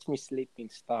never catch me sleeping.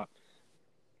 Stop.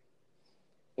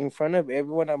 In front of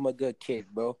everyone, I'm a good kid,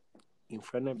 bro. In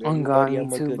front of On God, everybody, me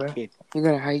I'm a too, good bro. kid. You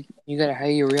gotta hide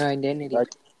your real identity.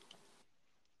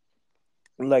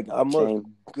 Like I'm a Same.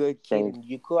 good kid, Same. and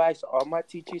you could ask all my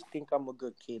teachers think I'm a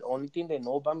good kid. Only thing they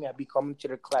know about me, I be coming to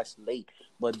the class late,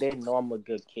 but they know I'm a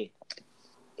good kid.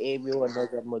 Everyone knows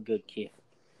I'm a good kid.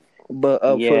 But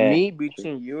for Yeah. me,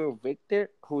 between you and Victor,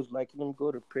 who's likely to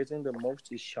go to prison the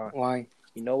most is Sean. Why?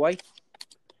 You know why?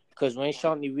 Because when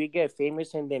Sean, if we get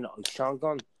famous and then Sean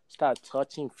gonna start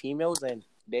touching females and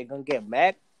they're gonna get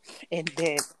mad, and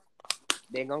then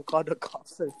they're gonna call the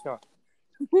cops on Sean.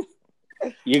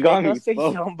 You They're got gonna me say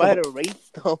fucked Sean up. better rape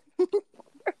them.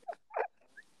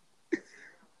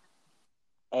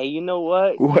 Hey, you know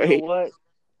what? Wait.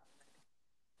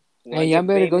 When Hey, I y'all get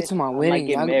better go famous, to my I might wedding.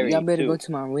 get Y'all married better go too.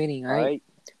 to my wedding, All right? right.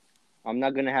 I'm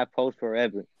not gonna have post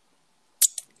forever.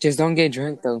 Just don't get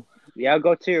drunk though. Yeah, I'll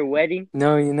go to your wedding.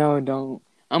 No, don't.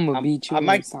 I'm gonna beat you.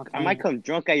 Stop I might playing. come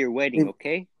drunk at your wedding.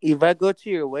 Okay. If I go to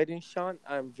your wedding, Sean,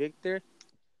 I'm Victor.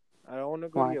 I don't want to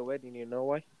go to Why? your wedding. You know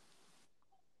why?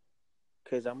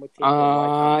 Because I'm gonna take your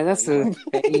wife. That's a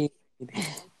fade.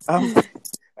 I'm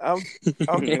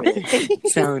playing.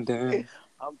 Sound dumb.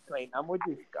 I'm playing. I'm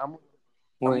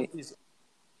Wait, just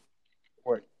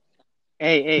work.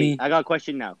 Hey, me, I got a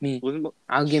question now. me. Who's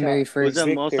I'll get Sean, married the first.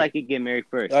 most Victor. likely to get married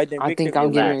first? All right, then I Victor think go I'll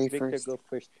get last. married Victor first. go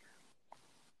first.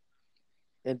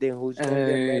 And then who's gonna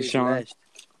get married Sean. last?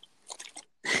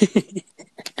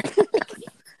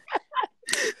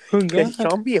 Oh Cause God,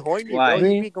 Sean be horny, bro. Why? He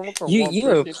man, be going from one you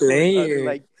a person to another. player.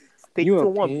 Like stick You to a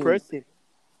one pimp. person.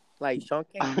 Like Sean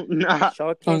can't. Nah. Sean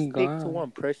Oh can't stick to God.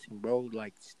 one person, bro.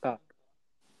 Like stop.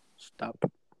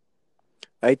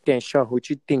 I think Sean, who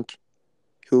you think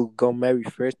who gonna marry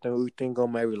first and who you think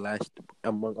gonna marry last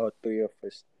among all three of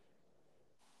us?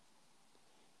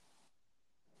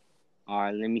 All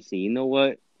right. Let me see. You know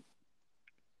what?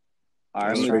 All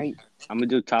right. That's right. I'm gonna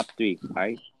do top 3. All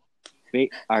right. All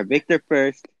right. Victor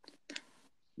first.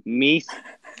 Me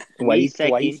Why you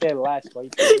second. said last? Why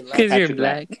you said last? Cause you're Patrick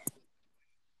last. black.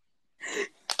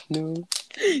 No,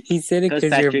 he said it Cause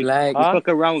cause you're Patrick, black. you Huh? fuck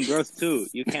around with girls too.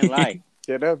 You can't lie.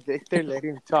 Shut up, Victor. Let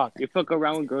him talk. You fuck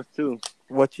around with girls too.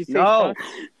 What you say, No,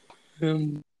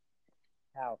 Sean?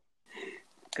 How?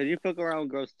 cause you fuck around with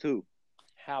girls too.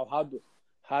 How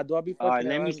do I be All right. fucking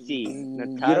Let me around? see. You don't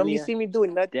Natalia, see me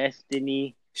doing nothing.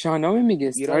 Destiny. Sean, don't let me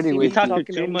get You don't started see You me with talk to you.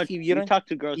 talking to too any much. female. You talk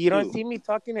to girls You don't too. see me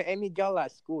talking to any girl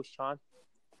at school, Sean.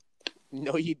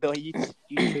 No, you don't. You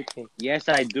tripping. Yes,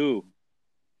 I do.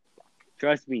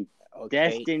 Trust me. Okay.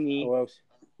 Destiny, Who else?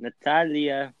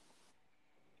 Natalia.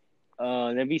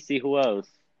 Let me see who else.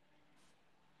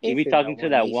 You be Answer talking to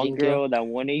that one Asian girl. girl, that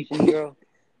one Asian girl,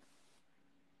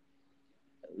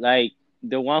 like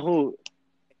the one who,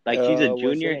 like she's a What's her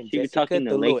junior. name? She be Jessica, talking to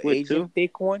the little Lakewood Asian too.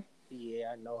 thick one.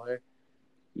 Yeah, I know her.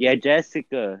 Yeah,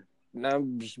 Jessica. No,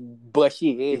 but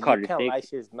she You is. You called her can't thick. lie.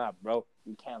 She's not, bro.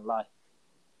 You can't lie.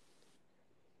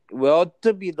 Well,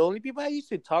 to be the only people I used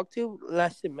to talk to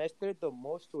last semester the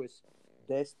most was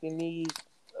Destiny,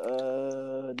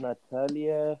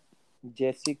 Natalia,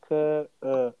 Jessica,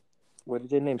 what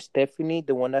is her name? Stephanie,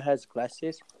 the one that has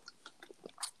glasses.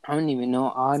 I don't even know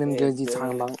all them girls And,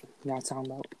 y'all talking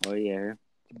about. Oh yeah,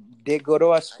 they go to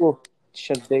our school.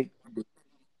 Should they?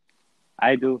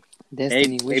 I do.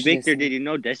 Destiny, Hey, which Victor, Destiny? did you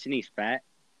know Destiny's fat?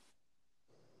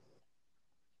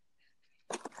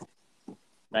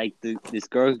 Like this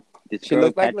girl She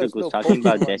looked like Patrick this was little talking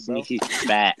about Pokemon, Destiny. bro. She's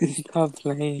fat. Stop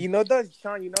playing. You know that,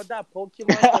 Sean? You know that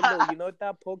Pokemon?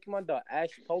 That Pokemon, the Ash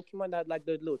Pokemon that like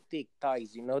those little thick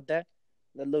thighs. You know that?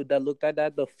 That looked like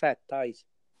that, the fat thighs.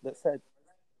 The fat.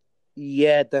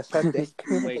 Yeah, that's what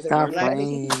Destiny Wait, looks Stop like.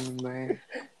 playing, man.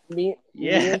 Me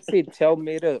Yeah. and Citel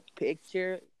made a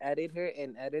picture, added her,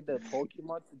 and added the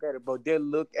Pokemon together, but they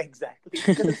look exactly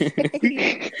the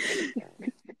same.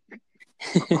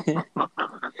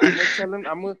 I'm gonna tell him.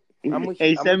 Hey, I'm gonna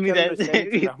send me tell him that. to send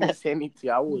it to you. I'm gonna send it to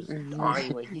you. I was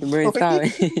dying when he Bro, showed stop.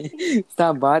 it.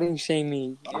 Stop body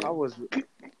shaming. I was,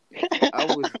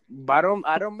 but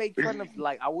I don't make fun of,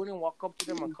 like, I wouldn't walk up to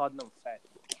them and call them fat,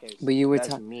 because But you would that's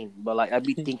talk. mean. But like, I'd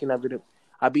be thinking of it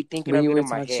But you would in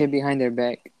my talk head. shit behind their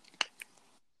back.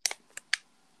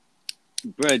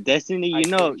 Bro, Destiny, you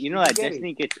know that get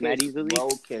Destiny it. gets mad easily.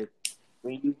 Well, okay.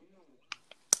 When you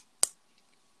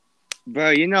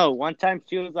Bro, one time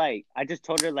she was like, I just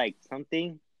told her like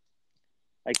something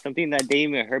that didn't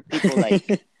even hurt people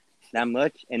like that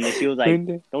much, and then she was like,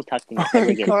 "Don't talk to me ever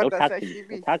again. God, Don't that's talk to actually me.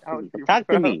 be Don't talk to me. sounding, Don't talk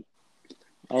to bro. me."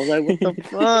 I was like, "What the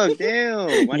fuck,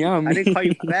 damn? Yeah, I didn't call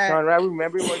you Sean, fat." I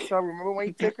remember when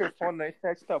you took her phone and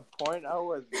touched the point. I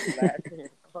was laughing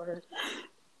hard.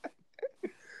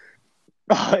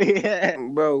 Oh yeah.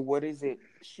 Bro, what is it?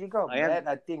 She got I have- mad,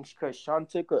 I think, because Sean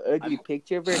took an ugly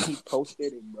picture of her and he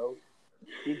posted it, bro.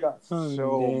 He got Oh,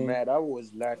 so man. mad. I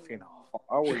was laughing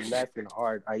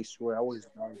hard. I swear, I was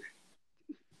dying.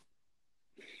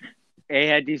 Hey,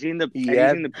 have you seen the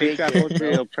Yeah, picture I big head, posted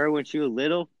bro. of her when she was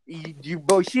little?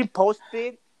 Bro, she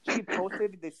posted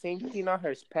the same thing on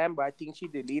her spam, but I think she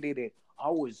deleted it. I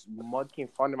was making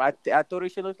fun of her. I thought her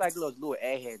she looked like those little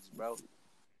airheads, bro.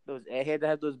 Those airheads that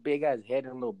have those big ass head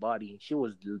and little body.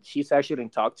 She said I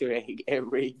shouldn't talk to her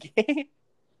ever again.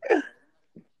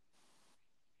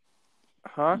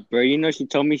 Huh? Bro, she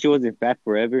told me she wasn't fat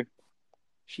forever.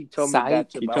 She told me that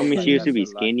too. She But I told was me like, she used to that's be a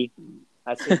lie. skinny.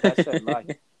 I said that's a lie.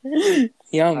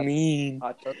 Y'all mean.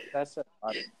 I thought that's a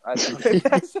lie. I thought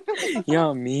that's a lie.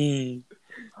 Y'all mean.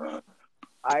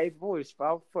 I was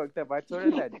fucked up. I told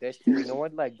her that Destiny,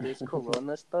 like this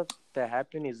Corona stuff that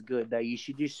happened is good. That you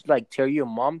should just like tell your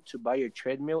mom to buy your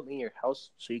treadmill in your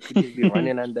house so you could just be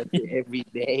running on that every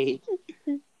day.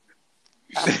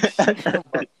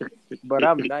 But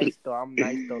I'm nice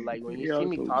though. Like when you see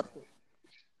me talking,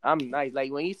 I'm nice.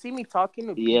 Like when you see me talking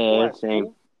to people at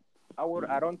same. school,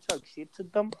 I don't talk shit to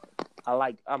them.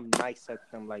 I'm nice at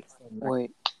them. Like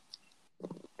Wait,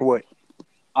 what?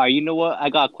 All right, you know what? I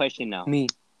got a question now. me.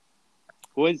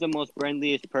 Who is the most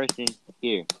friendliest person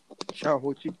here? Sean,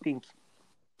 what you think?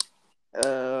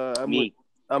 Me.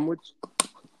 I'm with.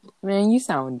 Man, you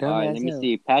sound dumb All right, as let me hell.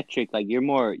 see. Patrick, like you're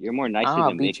more nicer I'll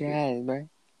than beat Victor. your ass, bro.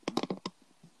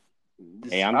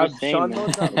 Hey, I'm just saying, Sean man.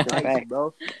 knows I'm It's a nice, fact.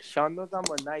 bro. Sean knows I'm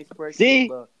a nice person. See?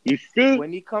 But You see?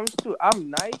 when it comes to, I'm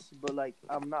nice, but like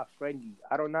I'm not friendly.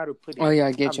 I don't know how to put it. Oh, yeah,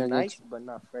 I get you. I'm nice, but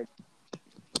not friendly.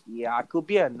 Yeah, I could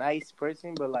be a nice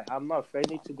person, but like I'm not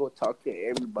friendly to go talk to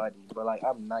everybody. But like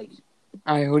I'm nice.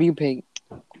 All right, who do you pick?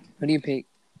 Who do you pick?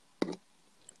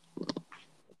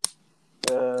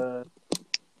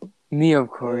 Me, of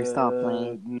course. Stop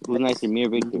playing. Who's nicer, me or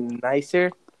Victor?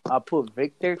 Nicer. I'll put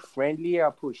Victor. Friendlier,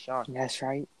 I'll put Sean. That's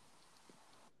right.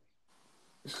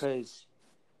 Because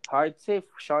hard to say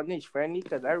Sean is friendly.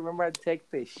 Because I remember I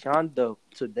texted Sean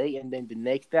today, and then the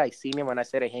next day I seen him and I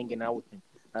started hanging out with him.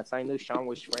 That's how I knew Sean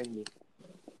was friendly.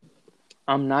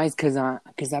 I'm nice because I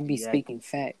be speaking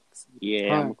facts.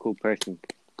 Yeah, I'm a cool person.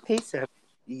 He said,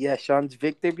 yeah,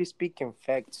 Victor be speaking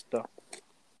facts, though.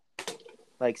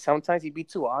 Like, sometimes he be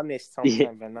too honest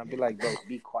sometimes, and I'll be like, bro,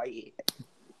 be quiet.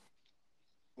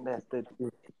 That's the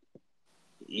truth.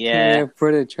 Yeah.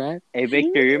 For the trap. Hey,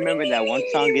 Victor, you remember that one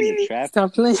song in the trap?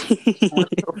 Stop playing. What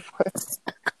the fuck?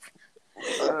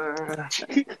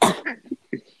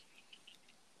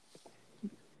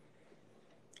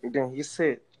 Then he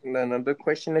said, another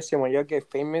question is, when y'all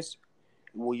get famous,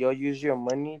 will y'all use your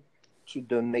money to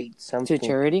donate something? To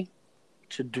charity?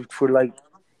 To do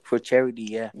for charity,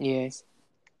 yeah. Yes.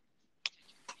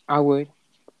 I would.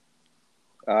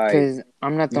 All right, Because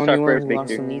I'm not the you only start one first, who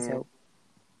also Victor. needs help.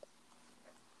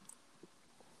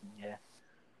 Yeah.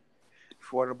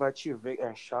 What about you, Vic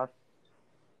and Sean?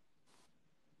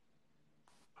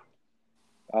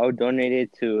 I'll donate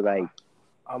it to like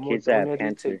I'm gonna kids that have donate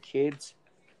it to cancer. kids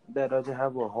that doesn't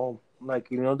have a home. Like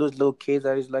those little kids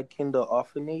that is like in the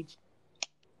orphanage,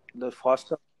 the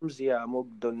foster homes. Yeah, I'm gonna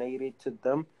donate it to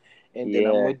them, and then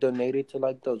I'm Yeah, gonna donate it to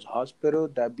like those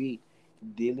hospitals that be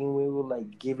dealing with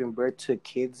like giving birth to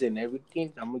kids and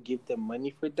everything. I'm gonna give them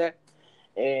money for that,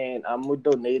 and I'm gonna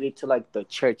donate it to like the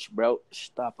church, bro.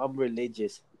 Stop, I'm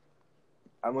religious.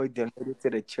 I'm gonna donate it to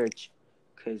the church,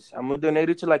 cause I'm gonna donate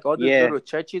it to like all these yeah, little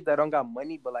churches that don't got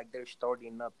money, but like they're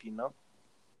starting up, you know.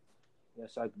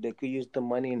 Yes, like they could use the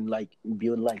money and like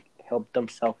build like help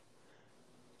themselves.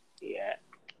 Yeah.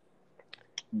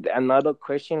 Another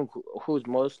question: who's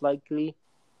most likely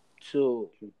to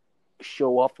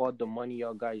show off all the money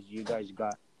you guys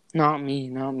got? Not me,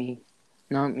 not me,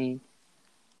 not me.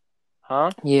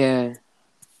 Huh? Yeah,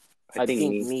 I I think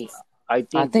think me. me. I I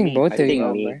think think me both I of too, think y'all,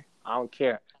 bro. me. bro. I don't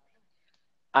care.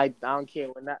 I don't care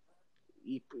when that.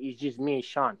 It's just me and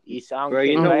Sean. I don't Bro,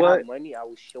 care you if know I have what? money. I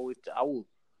will show it. I will.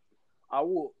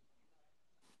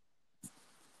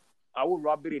 I will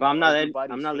rob it But in I'm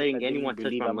everybody's not face letting that didn't anyone touch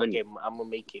believe my I'm gonna money. get. I'm gonna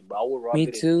make it, but I will rob Me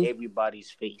it in too. everybody's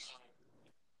face.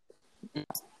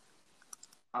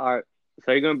 All right,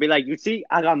 so you're gonna be like, you see,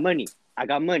 I got money. I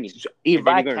got money, So and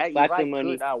then you're gonna if slap the I could,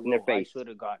 money I in their will. I face. swear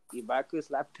to God, if I could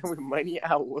slap them with money,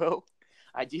 I will.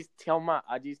 I just tell my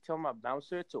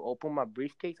bouncer to open my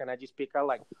briefcase, and I just pick out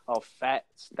like a fat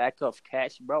stack of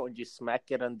cash, bro, and just smack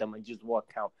it on them and just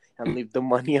walk out and leave the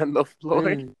money on the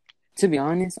floor. To be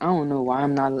honest, I don't know why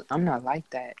I'm not like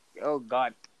that. Oh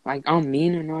God, Like I'm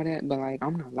mean and all that, but like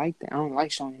I'm not like that. I don't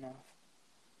like showing off.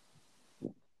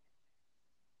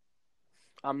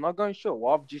 I'm not gonna show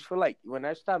off just for like when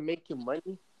I start making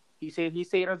money. He said he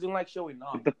doesn't like showing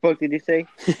off. What the fuck did he say?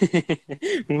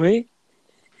 Wait,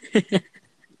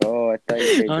 Oh, I thought you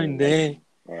said I'm didn't like. dead.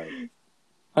 All right,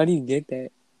 How do you get that?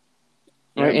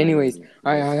 never Alright, mind. anyways,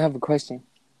 alright, I have a question.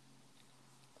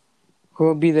 Who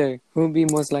will be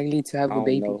most likely to I have a don't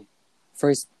baby know.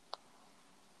 first?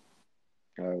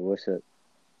 All right, what's up?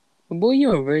 Boy,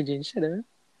 you're a virgin. Shut up.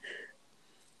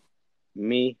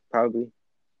 Me, probably.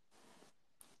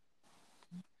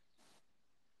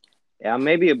 Yeah, I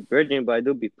may be a virgin, but I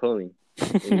do be pulling.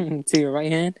 To your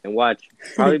right hand. And watch,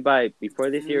 probably before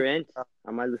this year ends,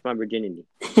 I might lose my virginity.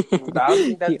 I don't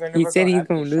think that's He never said gonna he's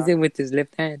gonna happen, lose Sean. it with his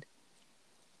left hand.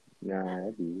 Nah,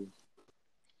 that'd be.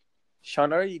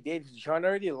 Sean already did. Sean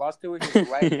already lost it with his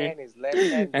right hand, his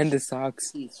left hand, And the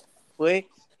socks. his foot,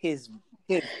 his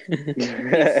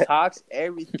socks,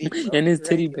 everything. Bro. And his He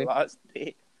titty already bit. lost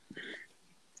it.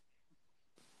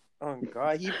 Oh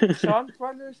God, Sean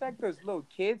probably looks like those little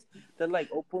kids that like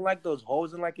open like those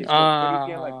holes in like his little teddy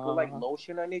bear and like put like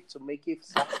lotion on it to make it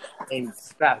soft and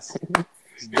fast.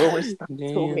 He's doing stuff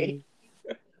to it.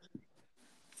 Damn.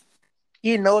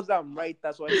 He knows I'm right.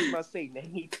 That's why he's not saying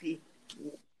anything.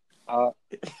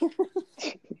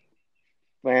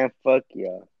 Man, fuck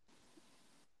y'all.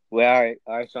 Well,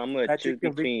 all right. So I'm gonna choose Patrick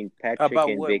and Vic, between Patrick about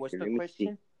and what? What's Victor. the Let me see.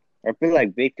 question? I feel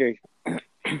like Victor,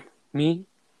 Me?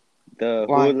 the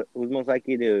Why? who's most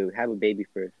likely to have a baby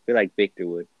first. I feel like Victor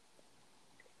would.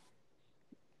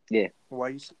 Yeah, Why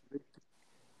you say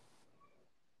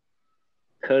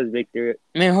cause Victor,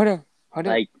 Man, hold up.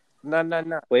 like,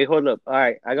 no. wait, hold up. All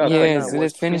right, I got a No, question. Yes, no.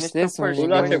 let's finish The this one first Who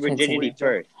and then lost their we'll question before continue. we virginity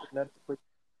jump. first?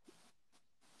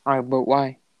 Alright, but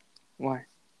why? Why?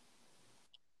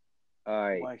 All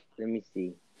right, Why? let me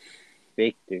see.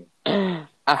 Victor,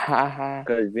 Aha.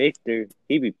 cause Victor,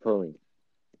 he be pulling.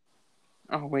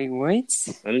 Oh, wait, what?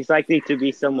 And he's likely to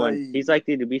be someone. Like, He's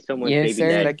likely to be someone's Yes, baby sir.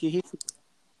 daddy. like he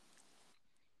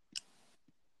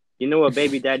You know what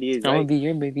baby daddy is, I'm gonna right? be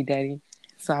your baby daddy.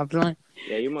 Stop lying.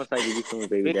 Yeah, you're most likely to be someone's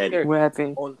baby daddy. Victor. What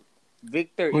happened?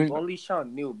 Victor, if When- only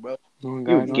Sean knew, bro. Oh, You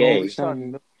God, If gay. only don't show Sean me.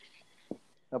 knew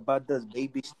about this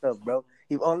baby stuff, bro.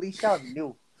 If only Sean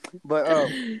knew.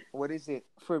 But what is it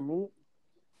for me?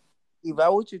 If I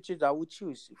were to choose, I would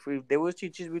choose. If they were to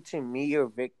choose between me or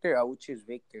Victor, I would choose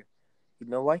Victor. You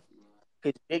know why?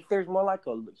 Because Victor's more like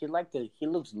he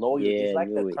looks loyal. Yeah, He's I like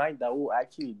the knew it. kind that will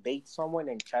actually date someone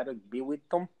and try to be with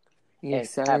them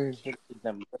Yes, and have sir. kids with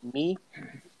them. But me,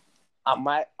 I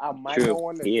might True, not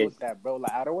want to he do is. that, bro.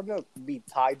 Like I don't want to be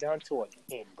tied down to a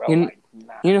kid, bro. You, Like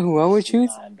nah, you know who I would choose?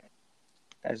 nah,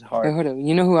 that's Wait, hard. hold up.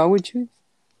 You know who I would choose?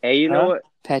 Hey, you know Huh? what?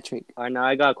 Patrick. All right, now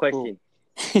I got a question.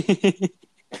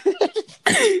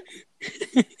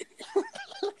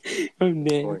 I'm Of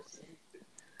dead. course.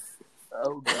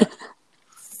 Oh God.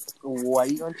 Why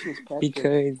you gonna choose Patrick?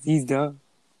 Because he's dumb.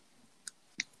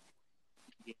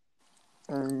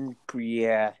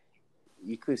 Yeah,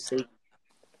 you could say.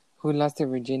 Who lost their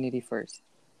virginity first?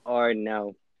 Or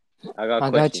no? I got a I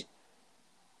got question. you.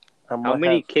 I'm How gonna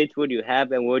many have. kids would you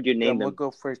have, and what would you name I'm gonna them?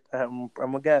 go first. I'm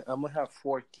gonna have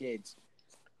 4 kids.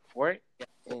 4,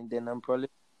 and then I'm probably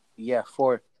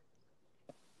 4,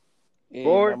 and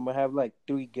 4. I'm gonna have like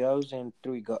 3 girls and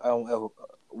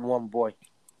 1 boy.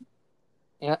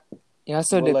 Yeah. It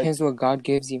also But like, depends what God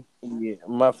gives you. yeah,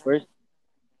 my first.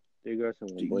 3 girls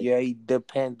and 1 boy. Yeah, it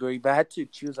depends, bro. If I had to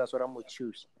choose, that's what I'm gonna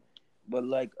choose. But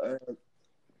like,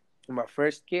 my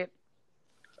first kid,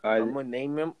 I'm gonna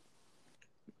name him.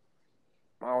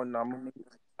 I don't know.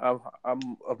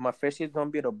 My first kid's gonna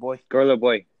be the boy. Girl or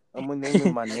boy? I'm gonna name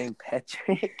him my name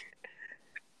Patrick.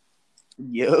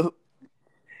 Yo.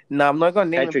 No, I'm not gonna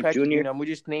name him Patrick Patrick Jr.? Jr. I'm gonna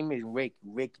just name him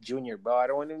Rick Jr. Bro, I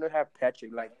don't want him to have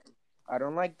Patrick. Like, I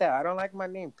don't like that. I don't like my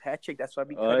name Patrick. That's why I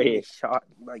be Oh, cutting yeah. it short.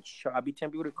 Like, short. I be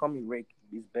telling people to call me Rick.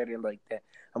 It's better like that.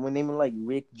 I'm gonna name him like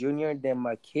Rick Jr. Then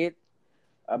my kid,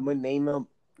 I'm gonna name him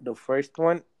the first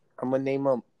one. I'm gonna name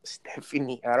him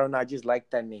Stephanie. I don't know. I just like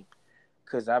that name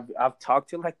because I've talked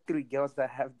to like 3 girls that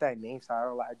have that name, so I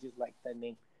don't like. I just like that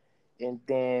name. And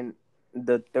then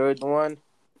the third one,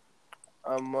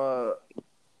 I'm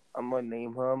gonna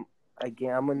name him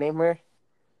again. I'm gonna name her.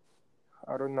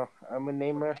 I don't know. I'm gonna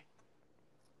name her.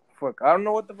 Fuck. I don't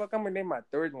know what the fuck I'm gonna name my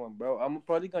third one, bro. I'm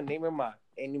probably gonna name her my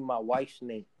wife's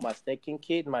name. My second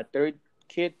kid, my third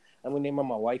kid, I'm gonna name her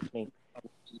my wife's name.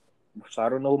 So I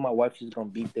don't know who my wife is gonna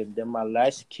be. Then my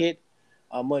last kid,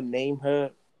 I'm gonna name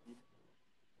her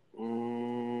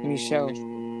Michelle.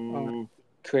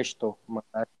 Crystal. My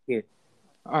last kid.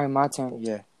 All right, my turn.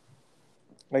 Yeah.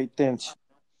 Right then,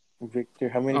 Victor.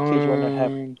 How many kids you wanna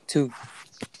have? 2.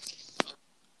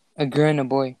 A girl and a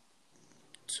boy.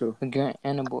 2. A girl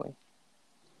and a boy.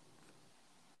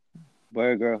 Boy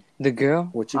or girl? The girl,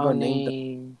 What you I'll gonna name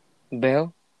name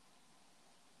Belle.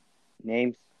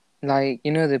 Names? Like,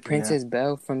 you know the Princess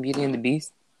Belle from Beauty and the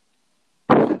Beast?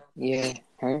 Yeah,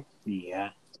 her.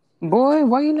 Yeah. Boy,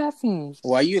 why you laughing?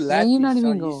 Why you Man, you laughing, not even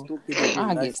son? You go. stupid. You I'll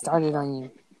laughing. get started on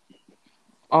you.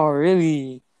 Oh,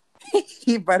 really?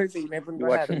 He better say you never You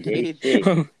gonna have watching gay kids. shit?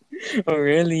 Oh,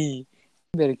 really?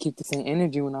 You better keep the same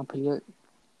energy when I pull up.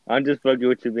 I'm just fucking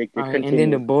with you, Victor. All right, and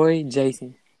then the Continue. boy,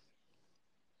 Jason.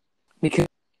 Because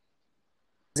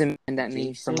a man that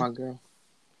name for Jason? my girl.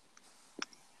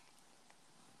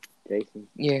 Jason.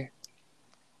 Yeah.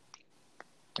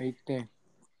 Right there.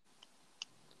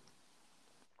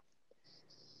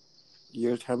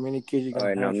 Yours, how many kids you All gonna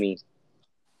right, now have? me.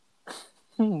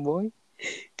 Boy.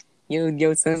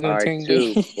 Yo, son's gonna All right, turn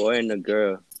 2. gay. Boy and a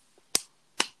girl.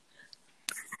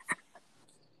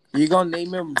 You gonna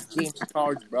name him James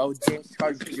Charles, bro? James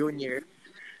Charles Jr.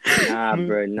 Nah,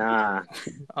 bro, nah.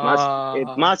 If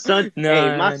Nah, my son, hey,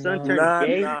 if my son nah, turns Nah,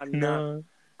 gay, nah, nah. nah.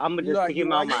 I'm gonna You just know, kick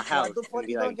him out of my why house the and fuck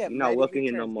be you gonna like, get you're not mad if he welcome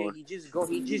here no turns gay? more. He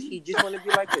just wanna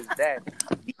be like his dad.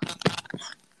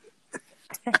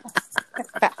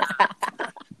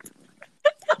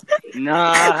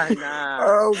 Nah.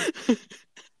 Oh,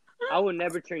 I will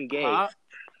never turn gay. huh?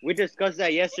 We discussed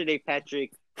that yesterday,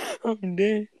 Patrick. I'm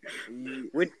dead.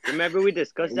 Remember we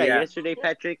discussed that yesterday,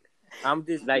 Patrick? I'm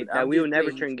just That we will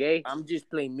never turn gay. I'm just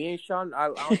playing. Me and Sean, I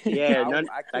don't think Yeah,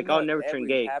 I I'll cannot never ever turn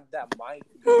gay. have that mind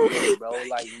to be gay, bro.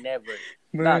 Like never.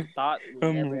 Bro, That thought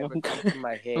would never ever come to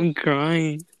my head. I'm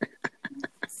crying.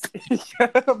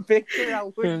 Shut up, Victor. I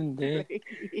I'm wouldn't dead. play.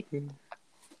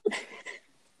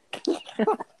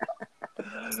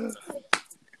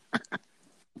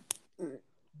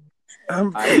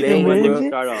 I'm All right, playing, let me bro.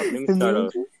 start off. Let me start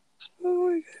off. Oh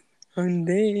my god. I'm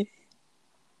dead.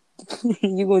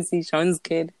 You gonna see Sean's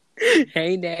kid.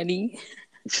 Hey, daddy.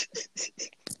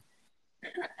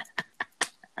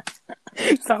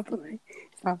 Stop playing.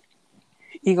 Stop.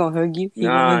 He gonna hug you. He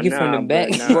gonna hug you from the Nah, back.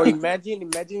 bro, Bro, nah.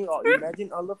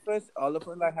 imagine all of us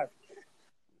like have.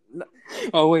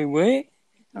 Oh wait, what?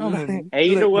 Hey,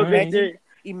 you know what, crying. Victor?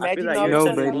 I feel Imagine like all your of No,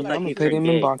 us son is have buddy. most I'm like. gonna likely to put turn him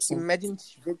in gay. boxing. Imagine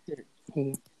Victor.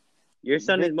 Your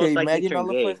son is Victor, most likely to imagine turn all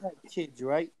of gay. us have kids,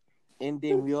 right? And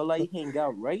then we all like hang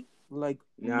out, right? Like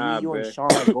me, Nah, you, and bro.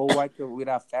 Sean, like go like with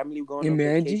our family going on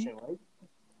Imagine. vacation, right?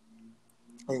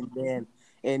 And then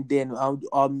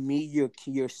me,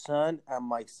 your son, and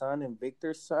my son, and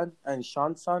Victor's son, and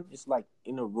Sean's son is like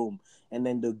in a room, and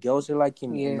then the girls are like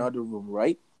in another room,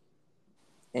 right?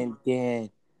 And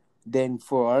then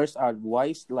for us, our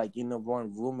wives like in a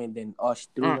one room, and then us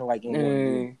three like in one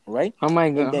room, right? How am I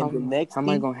And gonna? then the next How am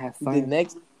I thing, gonna have the fun?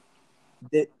 next,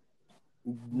 the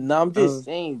no, I'm just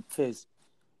saying because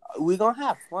we're gonna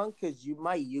have fun because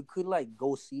you could like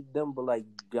go see them, but like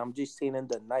I'm just saying in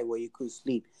the night where you could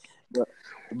sleep.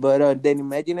 But then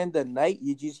imagine in the night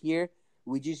you just hear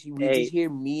We just Hey. hear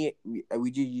me.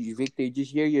 We just Victor. You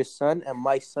just hear your son and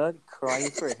my son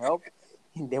crying for help,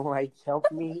 and then like help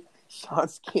me.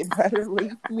 Sean's kid better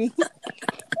leave me.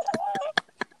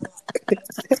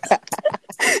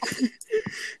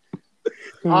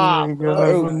 Ah, bro.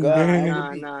 Oh I'm God, dead. Nah.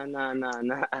 I'm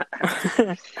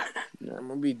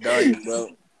gonna be dying, bro.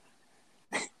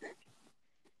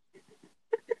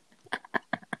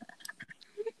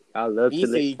 I love He to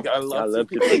said, I love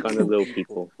to pick on the little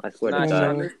people. people. I swear Nah, to I God.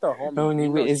 Sean know. is the homie. Only You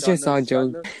know, it's just all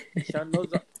joke. Sean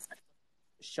knows.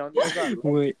 Sean knows I love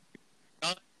What?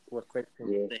 what question.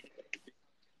 Yeah.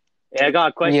 Hey, I got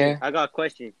a question.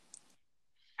 Yeah.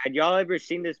 Had y'all ever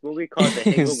seen this movie called The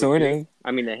Hangover Sort 3? of.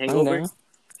 I mean, The I'm Hangover? down.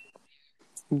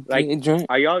 Like, Get drunk.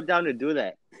 are y'all down to do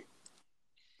that?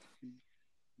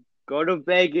 Go to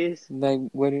Vegas, Like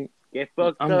what? get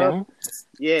fucked I'm up, down.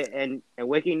 yeah, and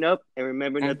waking up and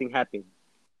remember nothing happened.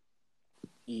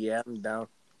 Yeah, I'm down.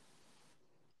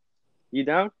 You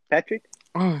down, Patrick?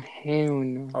 Oh hell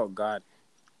no. Oh God.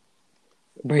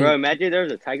 Bro, Wait. imagine there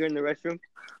was a tiger in the restroom.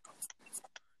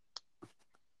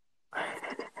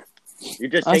 You're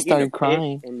just I taking a started piss,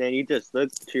 crying. and then you just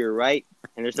look to your right,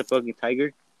 and there's a fucking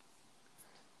tiger.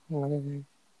 Whatever.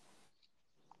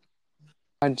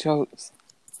 I jokes.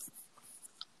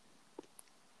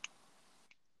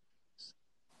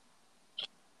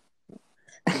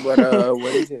 But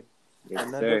what is it? Yes,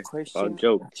 Another sir. All question.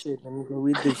 joke. Shit, let me go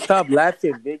read this. Stop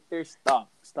laughing, Victor. Stop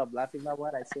laughing about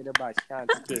what I said about Sean's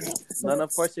kid. None of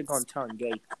us are gonna turn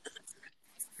gay.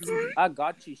 I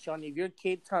got you, Sean. If your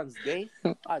kid turns gay,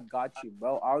 I got you,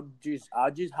 bro. I'll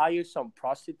just hire some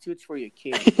prostitutes for your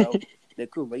kid, bro. They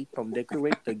could rape him. They could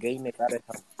rape the gayness out of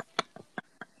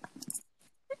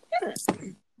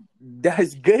him.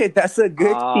 That's good. That's a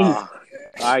good thing.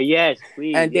 Yes,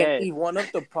 please, And then yes. if one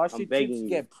of the I'm prostitutes begging you.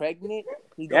 get pregnant,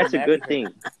 he gonna That's a marry good her. thing.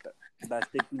 That's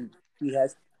the thing. He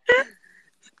has.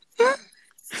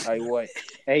 Like what?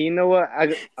 Hey, you know what?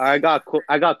 I got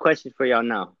questions for y'all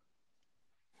now.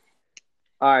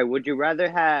 All right, would you rather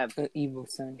have An evil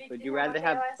son. a An gay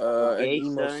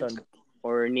emo son son.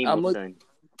 or an emo son?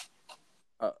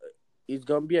 It's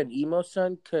gonna be an emo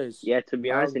son, cause Yeah, to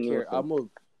be I honest, don't an emo care. son. I'm gonna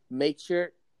make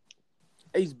sure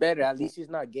he's better. At least he's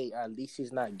not gay.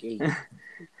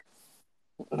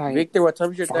 Like Victor, what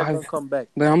time is your dad 5. gonna come back?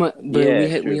 But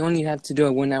Yeah, we true. only have to do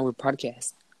a 1 hour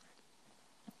podcast.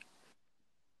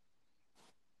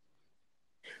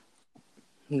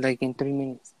 Like in 3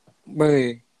 minutes.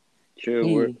 But True.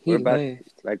 he We're about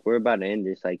left. we're about to end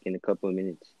this like in a couple of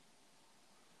minutes.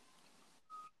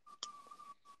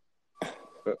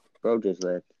 Bro just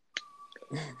left.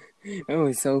 It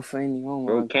was so funny. Oh my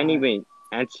Bro God. can't even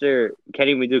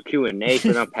do Q&A for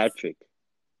not Patrick.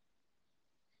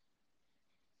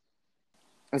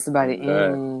 It's about to Oh,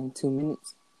 God. end in 2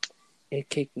 minutes. It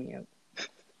kicked me out.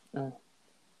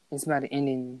 It's about to end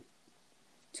in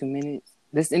 2 minutes.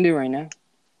 Let's end it right now.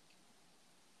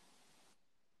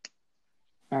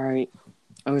 All right.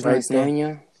 It was Right nice there. knowing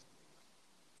you.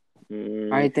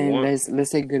 All right, then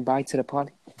let's say goodbye to the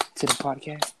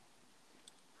podcast,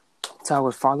 to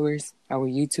our followers, our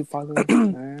YouTube followers.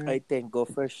 I think go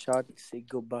first, Sean. Say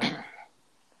goodbye.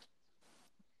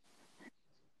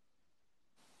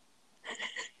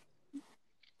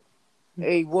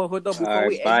 Hey, hold on. Before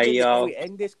we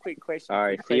end this, quick question. All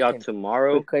right, see y'all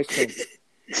tomorrow. Quick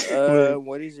question.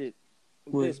 What is it?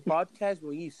 This podcast,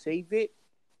 when you save it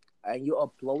and you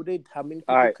upload it, how many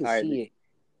people could see it?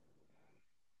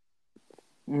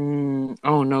 I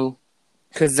don't know,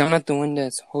 cause I'm not the one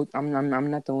that's I'm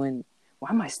not the one. Why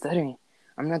am I stuttering?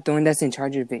 I'm not the one that's in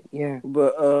charge of it. Yeah.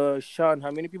 But Sean,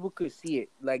 how many people could see it?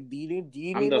 Like, do you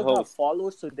need to have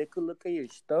followers so they could look at your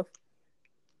stuff?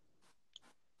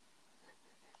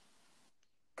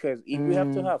 Cause if you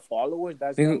have to have followers,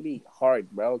 that's gonna be hard,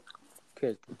 bro.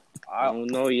 Cause I don't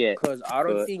know yet. Cause I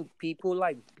don't think people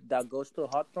like that goes to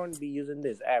Hawthorne be using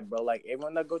this app, bro. Like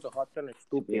everyone that goes to Hawthorne is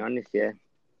stupid. To be honest, yeah.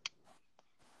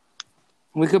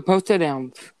 We could post it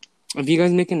on. If you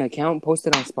guys make an account, post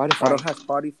it on Spotify. I don't have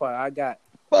Spotify. I got.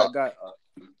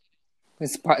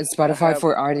 Spotify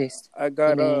for artists. I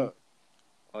got oh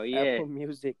yeah, Apple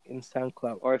Music and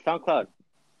SoundCloud. Or SoundCloud.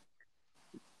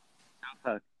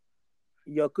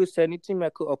 You could send it to me. I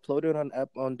could upload it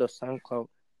on the SoundCloud.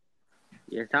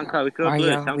 Yeah, SoundCloud. We could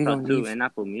upload SoundCloud too and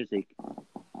Apple Music.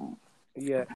 Yeah.